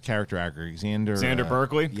 character actor, Xander. Xander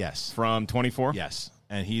Berkeley? Yes. From 24? Yes.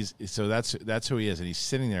 and that's who he is, and he's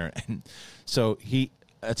sitting there, and so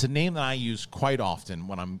it's a name that I use quite often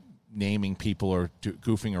when I'm naming people or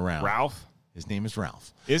goofing around. Ralph? His name is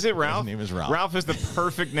Ralph. Is it Ralph? His name is Ralph. Ralph is the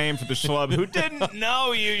perfect name for the schlub who didn't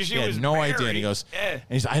know you. She was no married. idea. And he goes, and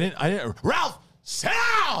he's, I didn't, Ralph, sit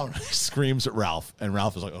down! He screams at Ralph, and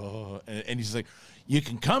Ralph is like, oh, and he's like, you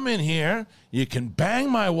can come in here, you can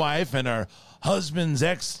bang my wife and her husband's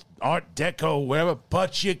ex-Art Deco, whatever,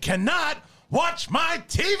 but you cannot watch my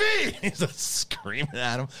TV! He's like screaming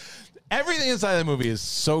at him. Everything inside the movie is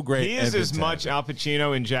so great. He is as much Al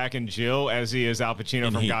Pacino in Jack and Jill as he is Al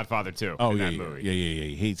Pacino from Godfather 2 in that movie.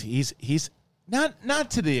 Yeah. He's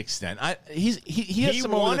not to the extent. He has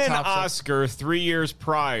some won over the an top Oscar 3 years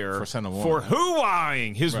prior for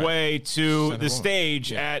hoo-ahing his way to the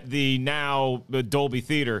stage at the now Dolby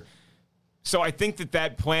Theater. So I think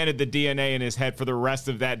that planted the DNA in his head for the rest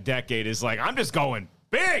of that decade. Is like, I'm just going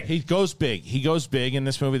big. He goes big. He goes big in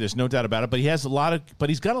this movie. There's no doubt about it. But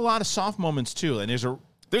he's got a lot of soft moments too. And there's a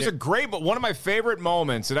great, but one of my favorite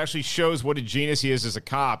moments that actually shows what a genius he is as a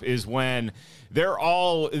cop is when they were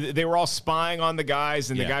all spying on the guys,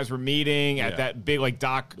 and the guys were meeting at that big like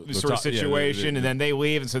dock sort of situation, and then they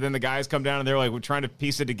leave, and so then the guys come down and they're like, we're trying to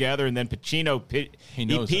piece it together, and then Pacino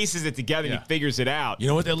he pieces it together and he figures it out. You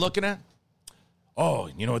know what they're looking at? Oh,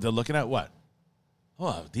 you know what they're looking at? What? Oh,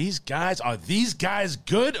 are these guys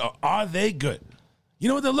good or are they good? You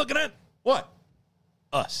know what they're looking at? What?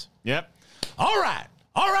 Us. Yep. All right,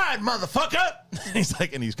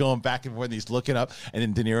 motherfucker. And he's going back and forth, and he's looking up, and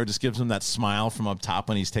then De Niro just gives him that smile from up top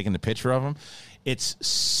when he's taking the picture of him. It's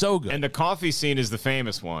so good. And the coffee scene is the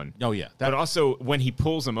famous one. Oh yeah, but also when he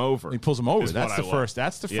pulls him over. That's the first.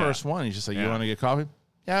 That's the first one. He's just like, you want to get coffee?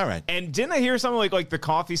 Yeah, all right. And didn't I hear something like the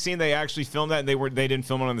coffee scene? They actually filmed that, and they didn't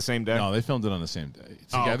film it on the same day. No, they filmed it on the same day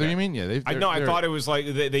together. You mean? Yeah, I thought it was like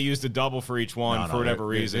they used a double for each one for whatever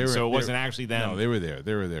reason, so it wasn't actually them. No, they were there.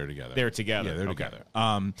 They were there together. They're together. Yeah, they're together.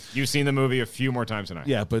 You've seen the movie a few more times than I.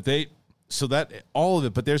 Yeah, but all of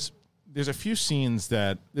it. But there's a few scenes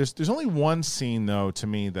that there's only one scene though to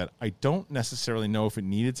me that I don't necessarily know if it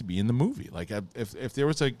needed to be in the movie. Like if there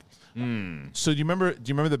was like. So do you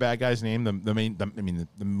remember the bad guy's name?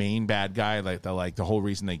 The main bad guy, like the whole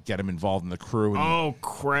reason they get him involved in the crew. Oh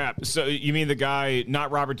crap! So you mean the guy,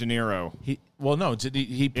 not Robert De Niro? It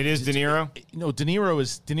is De Niro. No, De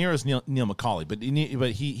Niro's Neil McCauley, but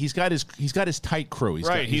he's got his tight crew. He's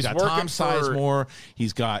got Tom Sizemore.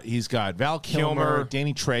 He's got Val Kilmer,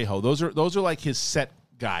 Danny Trejo. Those are like his set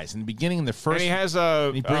guys. In the beginning, the first,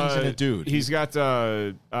 and he brings in a dude. He's got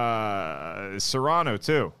Serrano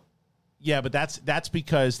too. Yeah, but that's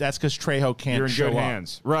because Trejo can't You're in show good up.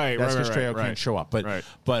 hands. Right, That's because right, Trejo can't show up. But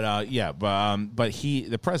he,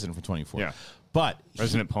 the president from 24. Yeah. But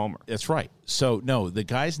President Palmer. That's right. So no, the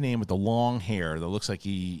guy's name with the long hair that looks like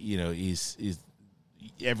he's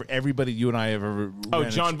everybody you and I have ever. Oh,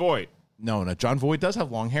 John Voight. No, John Voight does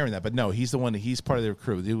have long hair in that, but no, he's the one. He's part of their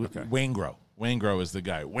crew. Waingro. Waingro is the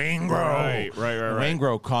guy. Waingro. Right.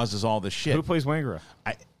 Waingro causes all the shit. Who plays Waingro?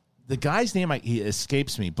 The guy's name he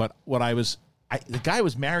escapes me, but the guy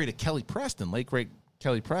was married to Kelly Preston, late great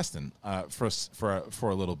Kelly Preston, for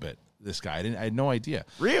a little bit. This guy, I had no idea.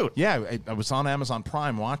 Really? Yeah, I was on Amazon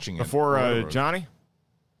Prime watching it before Johnny.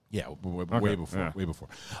 Yeah, way before.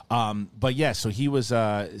 But yeah, so he was.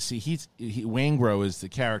 Waingro is the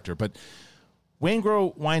character, but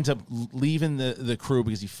Waingro winds up leaving the crew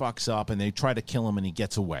because he fucks up, and they try to kill him, and he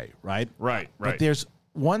gets away. Right. But there's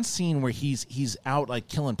one scene where he's out like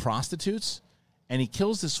killing prostitutes, and he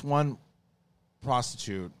kills this one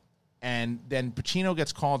prostitute, and then Pacino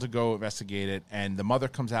gets called to go investigate it, and the mother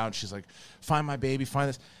comes out and she's like, find my baby, find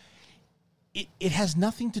this. It has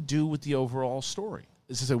nothing to do with the overall story.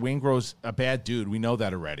 This is Waingro's a bad dude. We know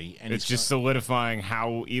that already. And it's just solidifying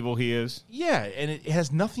how evil he is. Yeah, and it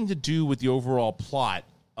has nothing to do with the overall plot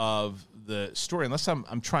of the story, unless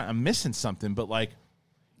I'm missing something, but like,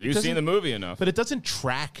 you've seen the movie enough. But it doesn't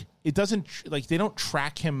track. It doesn't like they don't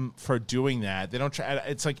track him for doing that. They don't.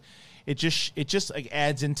 It's like it just like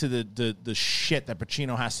adds into the shit that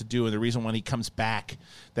Pacino has to do, and the reason when he comes back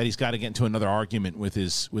that he's got to get into another argument with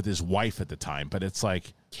his wife at the time. But it's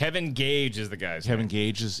like Kevin Gage is the guy's Kevin name.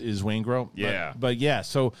 Gage is Waingro. Yeah, but yeah.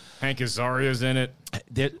 So Hank Azaria's in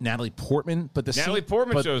it. Natalie Portman, but Natalie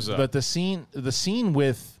Portman shows up. But the scene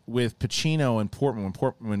with Pacino and Portman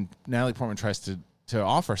when Natalie Portman tries to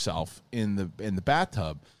off herself in the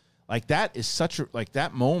bathtub, like that is such a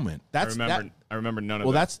that moment. I remember none of it.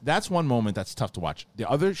 Well, that's one moment that's tough to watch. The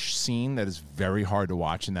other scene that is very hard to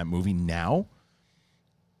watch in that movie now,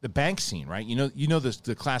 the bank scene, right? You know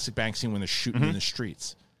the classic bank scene when they're shooting in the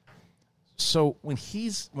streets. So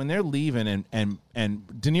when they're leaving and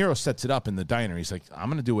De Niro sets it up in the diner, he's like, I'm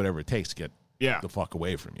going to do whatever it takes to get the fuck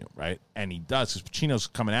away from you, right? And he does, because Pacino's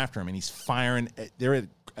coming after him, and he's firing. They're at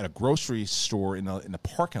a grocery store in the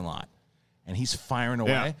parking lot, and he's firing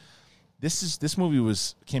away. Yeah. This movie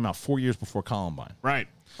came out 4 years before Columbine. Right.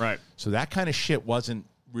 So that kind of shit wasn't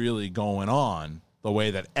really going on the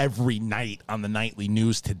way that every night on the nightly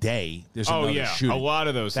news today there's another shooting. A lot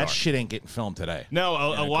of those. That shit ain't getting filmed today. No,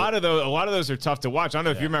 a lot of those are tough to watch. I don't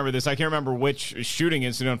know if you remember this. I can't remember which shooting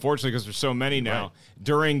incident, unfortunately, because there's so many now. Right.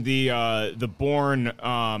 During the Bourne,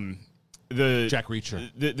 the Jack Reacher,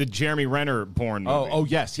 the Jeremy Renner Bourne movie. Oh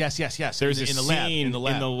yes. There's a scene in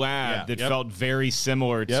the lab that felt very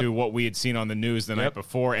similar to what we had seen on the news the night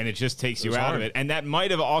before, and it just takes you out of it. And that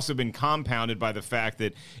might have also been compounded by the fact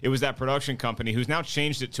that it was that production company who's now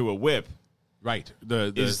changed it to a whip. Right.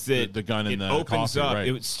 The gun in the opens coffee, up. right.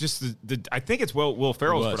 It's just I think it's Will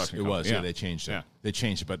Ferrell's production company. It was. Yeah, they changed it. Yeah. They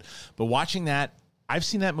changed it. But watching that, I've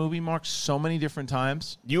seen that movie, Mark, so many different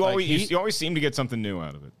times. You always seem to get something new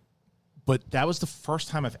out of it. But that was the first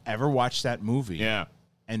time I've ever watched that movie. Yeah.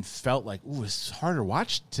 And felt like, ooh, it's harder to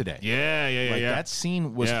watch today. Yeah. That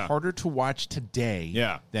scene was harder to watch today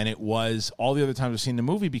than it was all the other times I've seen the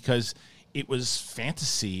movie, because it was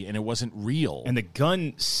fantasy and it wasn't real. And the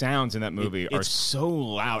gun sounds in that movie are so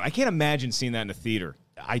loud. I can't imagine seeing that in a theater.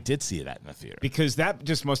 I did see that in the theater. Because that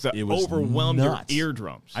just must have overwhelmed your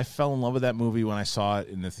eardrums. I fell in love with that movie when I saw it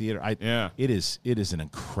in the theater. It is an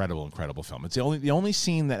incredible film. It's the only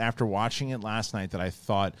scene that, after watching it last night, that I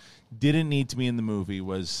thought didn't need to be in the movie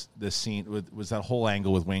was the scene was that whole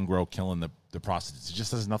angle with Wayne Grow killing the prostitutes. It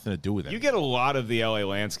just has nothing to do with it. You get a lot of the LA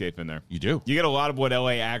landscape in there. You do. You get a lot of what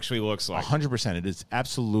LA actually looks like. 100%. It is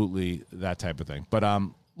absolutely that type of thing. But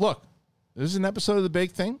look, this is an episode of The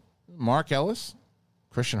Big Thing. Mark Ellis,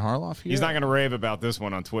 Christian Harloff here. He's not going to rave about this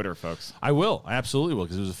one on Twitter, folks. I will. I absolutely will,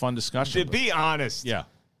 because it was a fun discussion. To be honest. Yeah.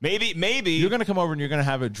 Maybe. You're going to come over and you're going to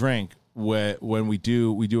have a drink when we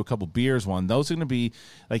do a couple beers one. Those are going to be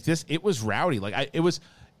like this. It was rowdy. Like it was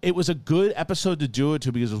a good episode to do it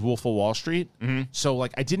to, because it was Wolf of Wall Street. Mm-hmm. So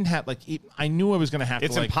like I didn't have I knew I was going to have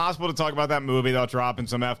It's impossible to talk about that movie without dropping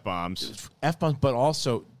some F-bombs. F-bombs, but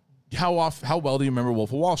also how well do you remember Wolf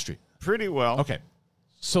of Wall Street? Pretty well. Okay.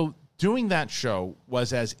 So doing that show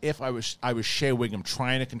was as if I was Shea Wiggum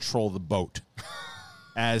trying to control the boat,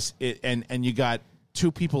 and you got two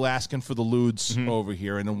people asking for the lewds over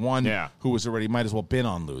here, and then one who was already might as well been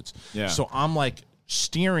on lewds. Yeah. So I'm like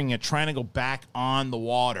steering it, trying to go back on the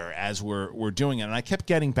water as we're doing it, and I kept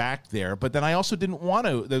getting back there, but then I also didn't want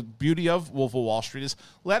to. The beauty of Wolf of Wall Street is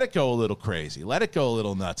let it go a little crazy, let it go a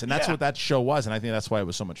little nuts, and that's what that show was, and I think that's why it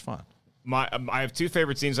was so much fun. I have two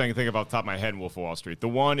favorite scenes I can think of off the top of my head in Wolf of Wall Street. The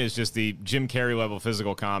one is just the Jim Carrey level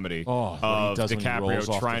physical comedy of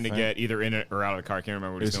DiCaprio trying to get either in it or out of the car. I can't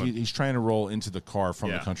remember what he's doing. He's trying to roll into the car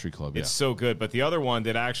from the country club. It's so good. But the other one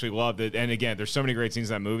that I actually loved, and again, there's so many great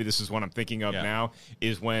scenes in that movie. This is one I'm thinking of now,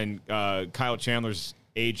 is when Kyle Chandler's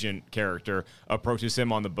agent character approaches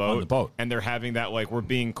him on the boat. And they're having that, like, we're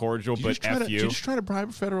being cordial, but F you. Did you just try to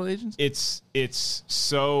bribe federal agents? It's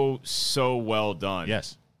so well done.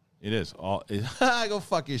 Yes. It is. Go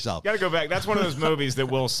fuck yourself. Got to go back. That's one of those movies that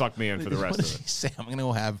will suck me in for the rest of it. Say, I'm gonna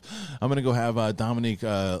go have Dominique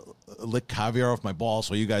lick caviar off my balls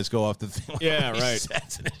while you guys go off the thing. Yeah,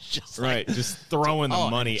 right. Just throwing the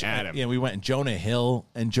money at him. Yeah, we went and Jonah Hill,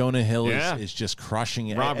 is just crushing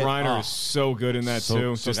it. Rob Reiner is so good in that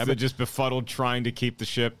too. Just befuddled, trying to keep the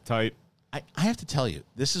ship tight. I have to tell you,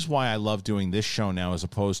 this is why I love doing this show now, as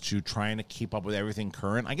opposed to trying to keep up with everything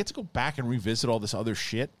current. I get to go back and revisit all this other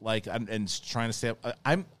shit, and trying to stay up.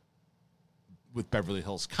 I'm with Beverly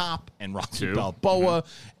Hills Cop and Rocky Balboa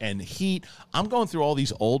and Heat. I'm going through all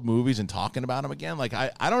these old movies and talking about them again. Like,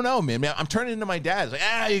 I don't know, man. I'm turning into my dad. It's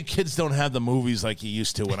like, you kids don't have the movies like you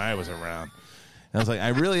used to when I was around. And I was like, I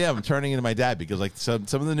really am. I'm turning into my dad, because like some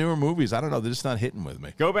of the newer movies, I don't know, they're just not hitting with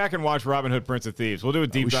me. Go back and watch Robin Hood, Prince of Thieves. We'll do a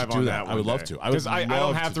deep dive on that one. I would love to. Because I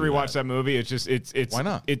don't have to rewatch that movie. It's just it's why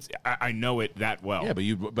not? I know it that well. Yeah, but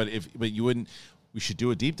you wouldn't. We should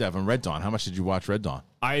do a deep dive on Red Dawn. How much did you watch Red Dawn?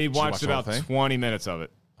 I watched about 20 minutes of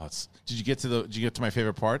it. Did you get to my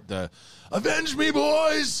favorite part? The "Avenge me,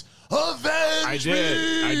 boys! Avenge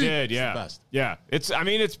me!" I did. Yeah, it's the best. Yeah,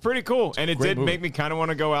 it's pretty cool, and it did make me kind of want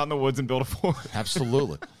to go out in the woods and build a fort.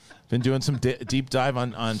 Absolutely. Been doing some deep dive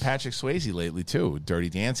on Patrick Swayze lately too. Dirty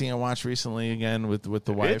Dancing I watched recently again with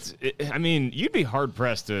the wife. You'd be hard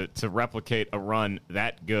pressed to replicate a run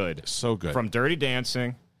that good. So good. From Dirty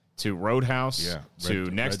Dancing to Roadhouse, to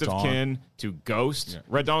Next of Kin, to Ghost.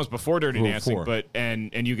 Red Dawn was before Dirty Dancing, but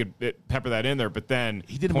and you could pepper that in there. But then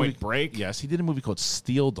he did Point Break. Yes, he did a movie called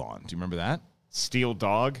Steel Dawn. Do you remember that? Steel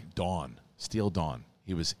Dog. Steel Dawn.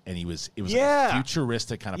 It was like a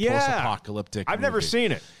futuristic kind of post-apocalyptic. I've never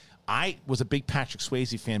seen it. I was a big Patrick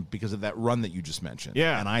Swayze fan because of that run that you just mentioned.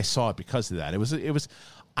 Yeah, and I saw it because of that. It was.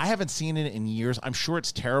 I haven't seen it in years. I'm sure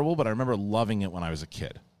it's terrible, but I remember loving it when I was a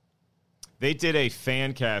kid. They did a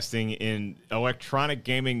fan casting in Electronic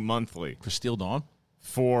Gaming Monthly for Steel Dawn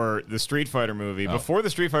for the Street Fighter movie. Oh. Before the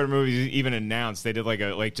Street Fighter movie was even announced, they did like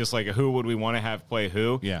a who would we want to have play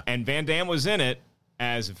who? Yeah, and Van Damme was in it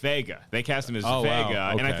as Vega. They cast him as Vega,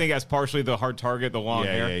 wow. Okay. and I think that's partially the hard target, the long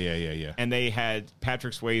hair. Yeah. And they had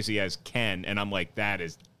Patrick Swayze as Ken, and I'm like, that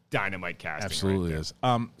is dynamite casting. Absolutely is.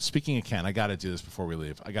 Speaking of Ken, I got to do this before we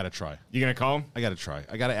leave. I got to try. You gonna call him? I got to try.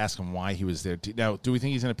 I got to ask him why he was there. Now, do we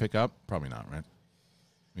think he's gonna pick up? Probably not, right?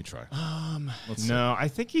 Let me try. No, I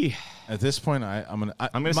think he. At this point, I'm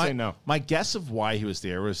gonna say no. My guess of why he was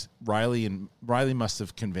there was Riley, and Riley must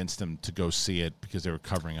have convinced him to go see it because they were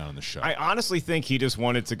covering it on the show. I honestly think he just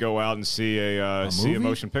wanted to go out and see a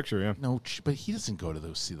motion picture. Yeah. No, but he doesn't go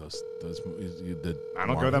to see those. I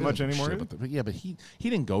don't go that much anymore. But he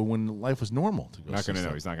didn't go when life was normal to go. Not gonna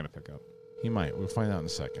know. He's not gonna pick up. He might. We'll find out in a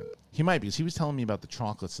second. He might because he was telling me about the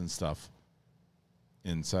chocolates and stuff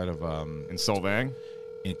inside of in Solvang.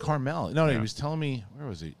 In Carmel. No, he was telling me, where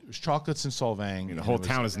was he? It was chocolates in Solvang. I mean, the whole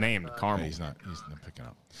town is named Carmel. Yeah, he's not picking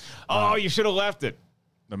up. Oh, you should have left it.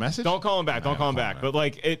 The message? Don't call him back. Don't call him back. But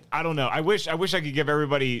I don't know. I wish I could give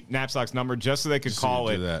everybody Knapsack's number just so they could call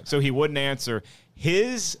it, so he wouldn't answer.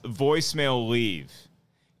 His voicemail leave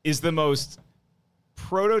is the most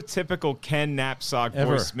prototypical Ken Knapsack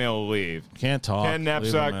voicemail leave. Can't talk. Ken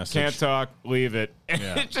Knapsack can't talk. Leave it.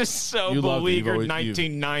 Yeah. It's just so beleaguered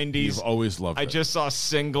 1990s. You've always loved it. I just saw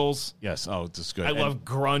Singles. Yes. Oh, it's good. I love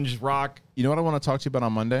grunge rock. You know what I want to talk to you about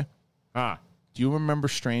on Monday? Do you remember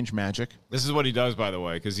Strange Magic? This is what he does, by the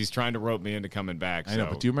way, because he's trying to rope me into coming back. I know,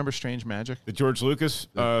 but do you remember Strange Magic? The George Lucas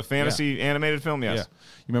fantasy animated film? Yes. Yeah.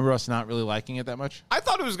 You remember us not really liking it that much? I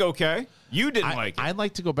thought it was okay. You didn't like it. I'd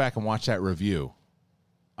like to go back and watch that review.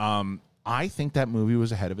 I think that movie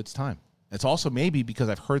was ahead of its time. It's also maybe because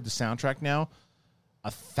I've heard the soundtrack now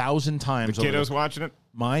 1,000 times. The kiddo's watching it?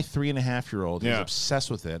 My 3.5-year-old is obsessed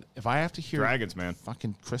with it. If I have to hear Dragons, man,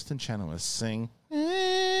 fucking Kristen Chenoweth sing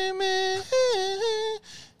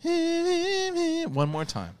one more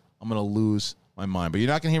time, I'm going to lose my mind. But you're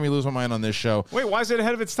not going to hear me lose my mind on this show. Wait, why is it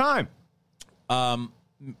ahead of its time?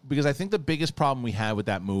 Because I think the biggest problem we had with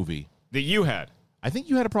that movie... That you had? I think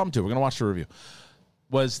you had a problem, too. We're going to watch the review.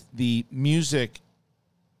 Was the music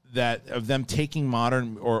of them taking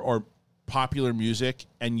modern or popular music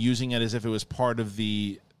and using it as if it was part of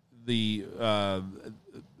the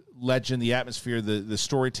legend, the atmosphere, the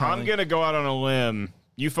storytelling. I'm going to go out on a limb.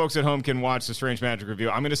 You folks at home can watch the Strange Magic review.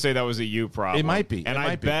 I'm going to say that was a you problem. It might be. And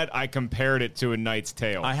I bet I compared it to A Knight's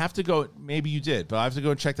Tale. I have to go. Maybe you did, but I have to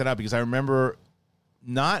go and check that out because I remember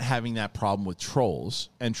not having that problem with Trolls,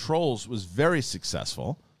 and Trolls was very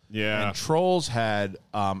successful. Yeah, and Trolls had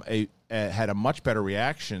a much better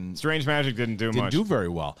reaction. Strange Magic didn't do very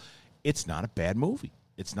well. It's not a bad movie.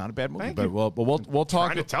 Thank but you. we'll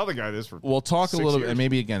talk. Trying to tell the guy this for we'll talk a little years. bit, and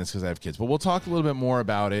maybe again it's because I have kids, but we'll talk a little bit more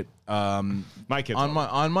about it. My kids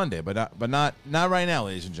on Monday, but not right now,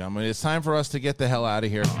 ladies and gentlemen. It's time for us to get the hell out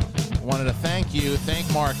of here. I wanted to thank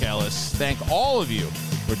Mark Ellis, thank all of you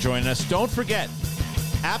for joining us. Don't forget,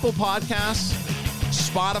 Apple Podcasts,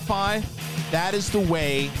 Spotify. That is the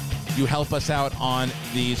way you help us out on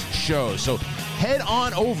these shows. So head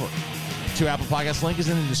on over to Apple Podcasts. Link is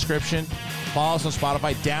in the description. Follow us on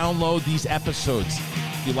Spotify. Download these episodes.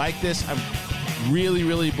 If you like this, I'm really,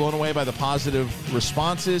 really blown away by the positive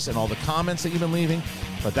responses and all the comments that you've been leaving.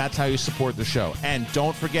 But that's how you support the show. And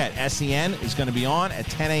don't forget, SEN is going to be on at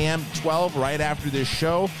 10 a.m., 12 right after this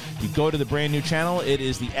show. You go to the brand new channel. It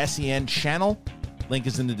is the SEN channel. Link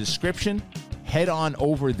is in the description. Head on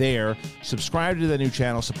over there. Subscribe to the new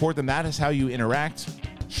channel. Support them. That is how you interact.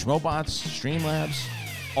 Schmobots, Streamlabs,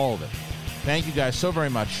 all of it. Thank you guys so very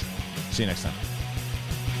much. See you next time.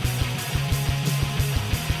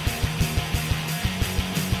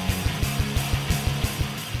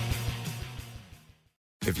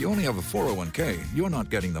 If you only have a 401k, you're not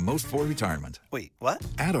getting the most for retirement. Wait, what?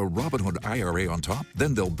 Add a Robinhood IRA on top,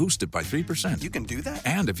 then they'll boost it by 3%. You can do that?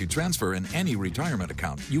 And if you transfer in any retirement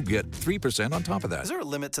account, you get 3% on top of that. Is there a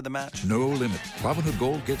limit to the match? No limit. Robinhood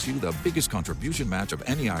Gold gets you the biggest contribution match of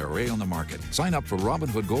any IRA on the market. Sign up for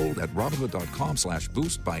Robinhood Gold at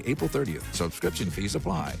Robinhood.com/boost by April 30th. Subscription fees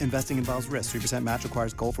apply. Investing involves risk. 3% match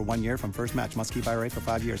requires gold for 1 year from first match. Must keep IRA for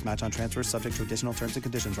 5 years. Match on transfers subject to additional terms and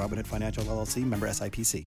conditions. Robinhood Financial LLC, member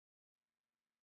SIPC.